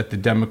certainly hope that the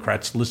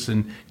Democrats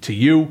listen to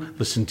you,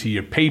 listen to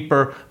your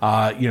paper,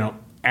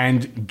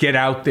 and get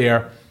out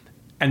there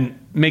and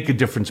make a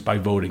difference by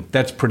voting.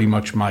 That's pretty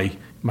much my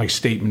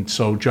statement.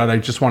 So, Judd, I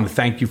just want to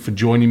thank you for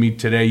joining me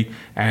today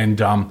and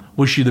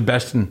wish you the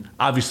best. And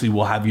obviously,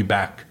 we'll have you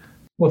back.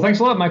 Well, thanks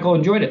a lot, Michael.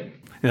 Enjoyed it.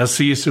 And I'll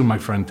see you soon, my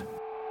friend.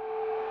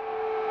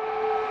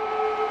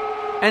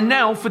 And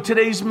now for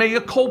today's Mea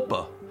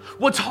Culpa.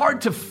 What's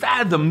hard to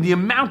fathom the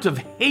amount of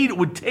hate it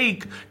would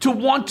take to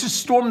want to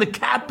storm the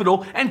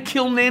Capitol and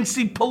kill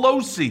Nancy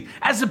Pelosi,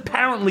 as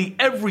apparently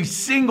every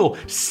single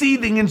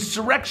seething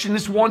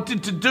insurrectionist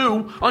wanted to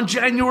do on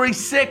January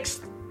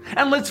 6th.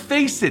 And let's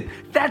face it,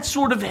 that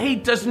sort of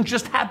hate doesn't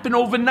just happen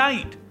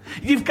overnight.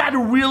 You've got to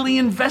really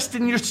invest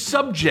in your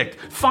subject,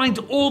 find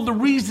all the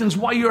reasons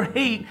why your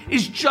hate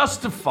is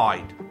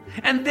justified,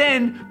 and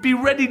then be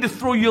ready to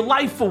throw your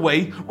life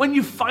away when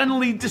you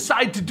finally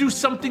decide to do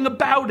something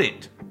about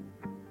it.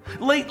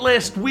 Late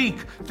last week,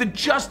 the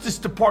Justice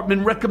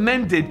Department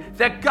recommended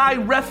that Guy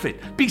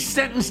Reffitt be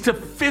sentenced to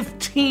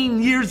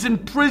 15 years in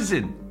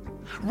prison.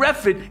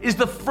 Reffitt is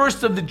the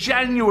first of the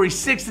January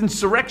 6th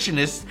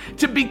insurrectionists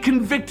to be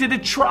convicted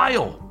at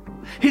trial.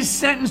 His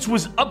sentence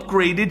was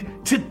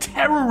upgraded to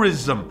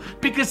terrorism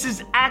because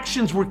his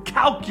actions were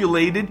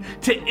calculated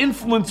to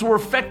influence or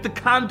affect the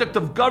conduct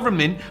of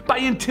government by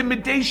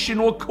intimidation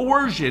or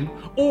coercion,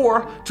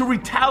 or to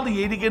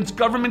retaliate against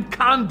government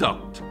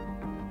conduct.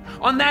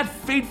 On that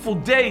fateful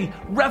day,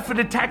 Reffitt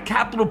attacked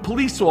Capitol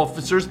Police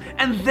officers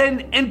and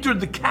then entered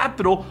the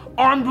Capitol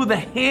armed with a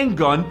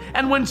handgun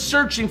and went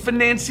searching for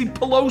Nancy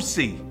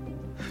Pelosi.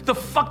 The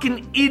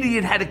fucking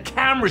idiot had a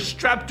camera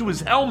strapped to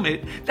his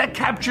helmet that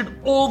captured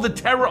all the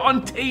terror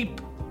on tape.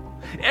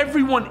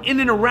 Everyone in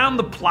and around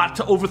the plot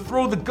to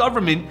overthrow the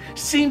government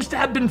seems to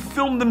have been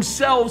filmed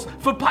themselves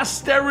for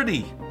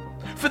posterity.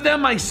 For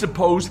them, I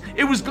suppose,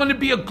 it was going to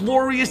be a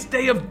glorious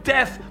day of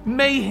death,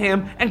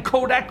 mayhem, and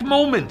Kodak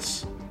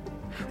moments.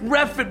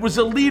 Reffitt was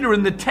a leader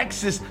in the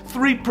Texas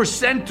 3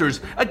 Percenters,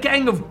 a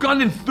gang of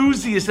gun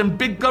enthusiasts and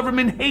big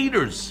government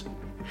haters.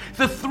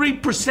 The 3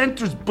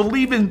 Percenters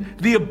believe in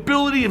the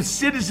ability of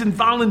citizen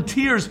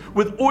volunteers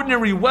with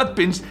ordinary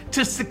weapons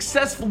to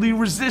successfully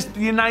resist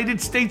the United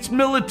States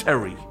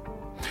military.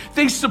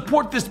 They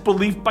support this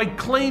belief by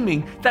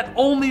claiming that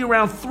only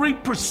around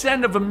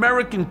 3% of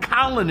American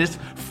colonists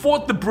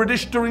fought the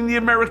British during the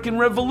American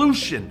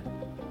Revolution.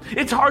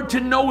 It's hard to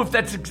know if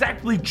that's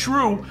exactly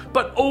true,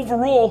 but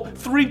overall,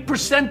 3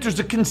 Percenters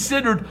are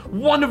considered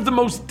one of the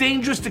most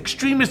dangerous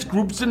extremist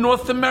groups in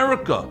North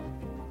America.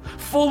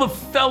 Full of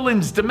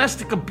felons,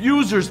 domestic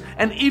abusers,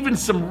 and even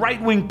some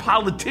right-wing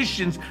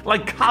politicians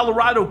like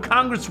Colorado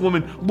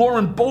Congresswoman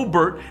Lauren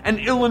Boebert and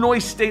Illinois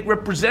State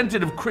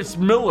Representative Chris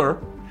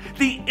Miller,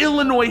 the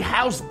Illinois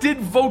House did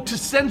vote to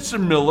censor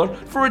Miller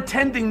for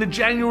attending the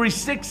January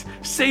 6th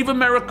Save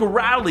America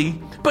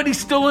rally, but he's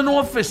still in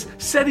office,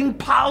 setting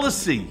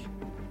policy.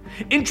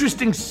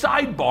 Interesting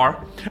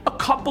sidebar, a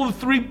couple of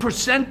 3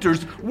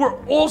 Percenters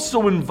were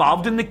also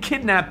involved in the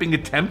kidnapping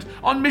attempt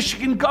on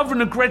Michigan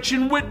Governor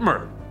Gretchen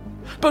Whitmer.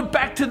 But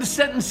back to the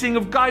sentencing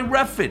of Guy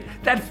Reffitt.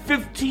 That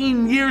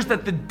 15 years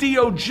that the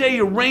DOJ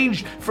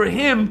arranged for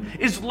him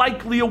is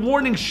likely a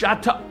warning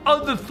shot to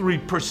other 3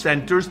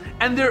 Percenters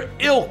and their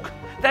ilk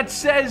that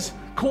says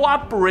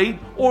cooperate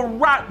or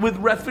rot with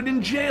Reffitt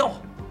in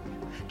jail.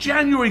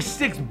 January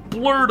 6th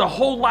blurred a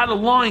whole lot of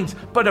lines,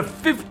 but a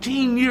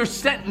 15-year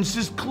sentence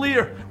is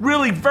clear.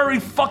 Really very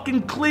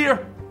fucking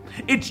clear.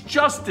 It's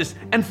justice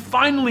and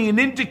finally an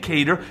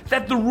indicator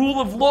that the rule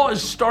of law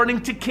is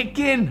starting to kick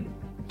in.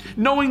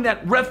 Knowing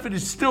that Reffitt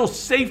is still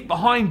safe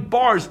behind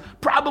bars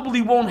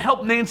probably won't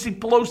help Nancy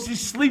Pelosi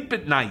sleep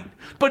at night,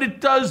 but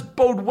it does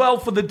bode well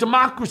for the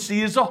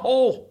democracy as a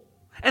whole.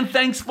 And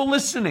thanks for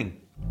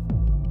listening.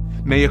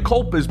 Mea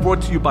Culpa is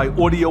brought to you by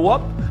Audio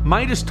Up,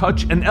 Midas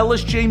Touch, and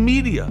LSJ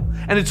Media,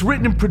 and it's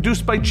written and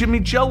produced by Jimmy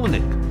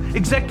Jelinek.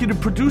 Executive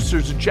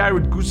producers are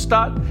Jared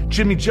Gustad,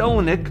 Jimmy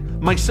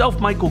Jelinek, myself,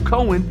 Michael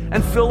Cohen,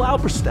 and Phil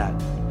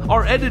Alberstadt.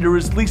 Our editor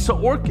is Lisa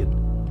Orkin.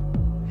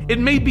 It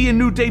may be a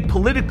new day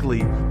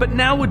politically, but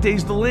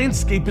nowadays the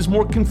landscape is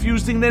more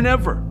confusing than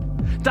ever.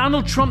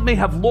 Donald Trump may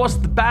have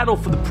lost the battle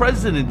for the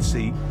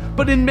presidency,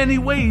 but in many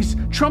ways,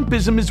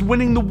 Trumpism is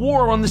winning the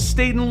war on the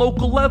state and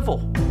local level.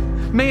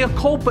 Mea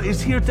Culpa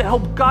is here to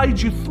help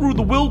guide you through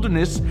the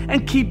wilderness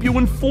and keep you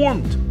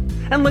informed.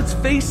 And let's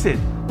face it,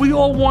 we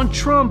all want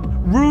Trump,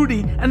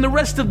 Rudy, and the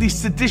rest of these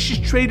seditious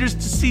traitors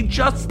to see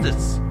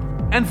justice.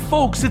 And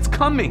folks, it's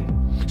coming.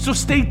 So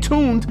stay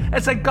tuned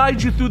as I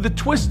guide you through the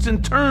twists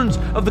and turns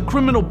of the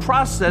criminal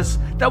process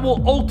that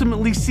will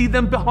ultimately see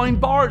them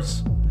behind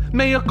bars.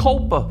 Mea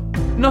Culpa,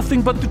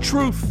 nothing but the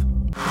truth.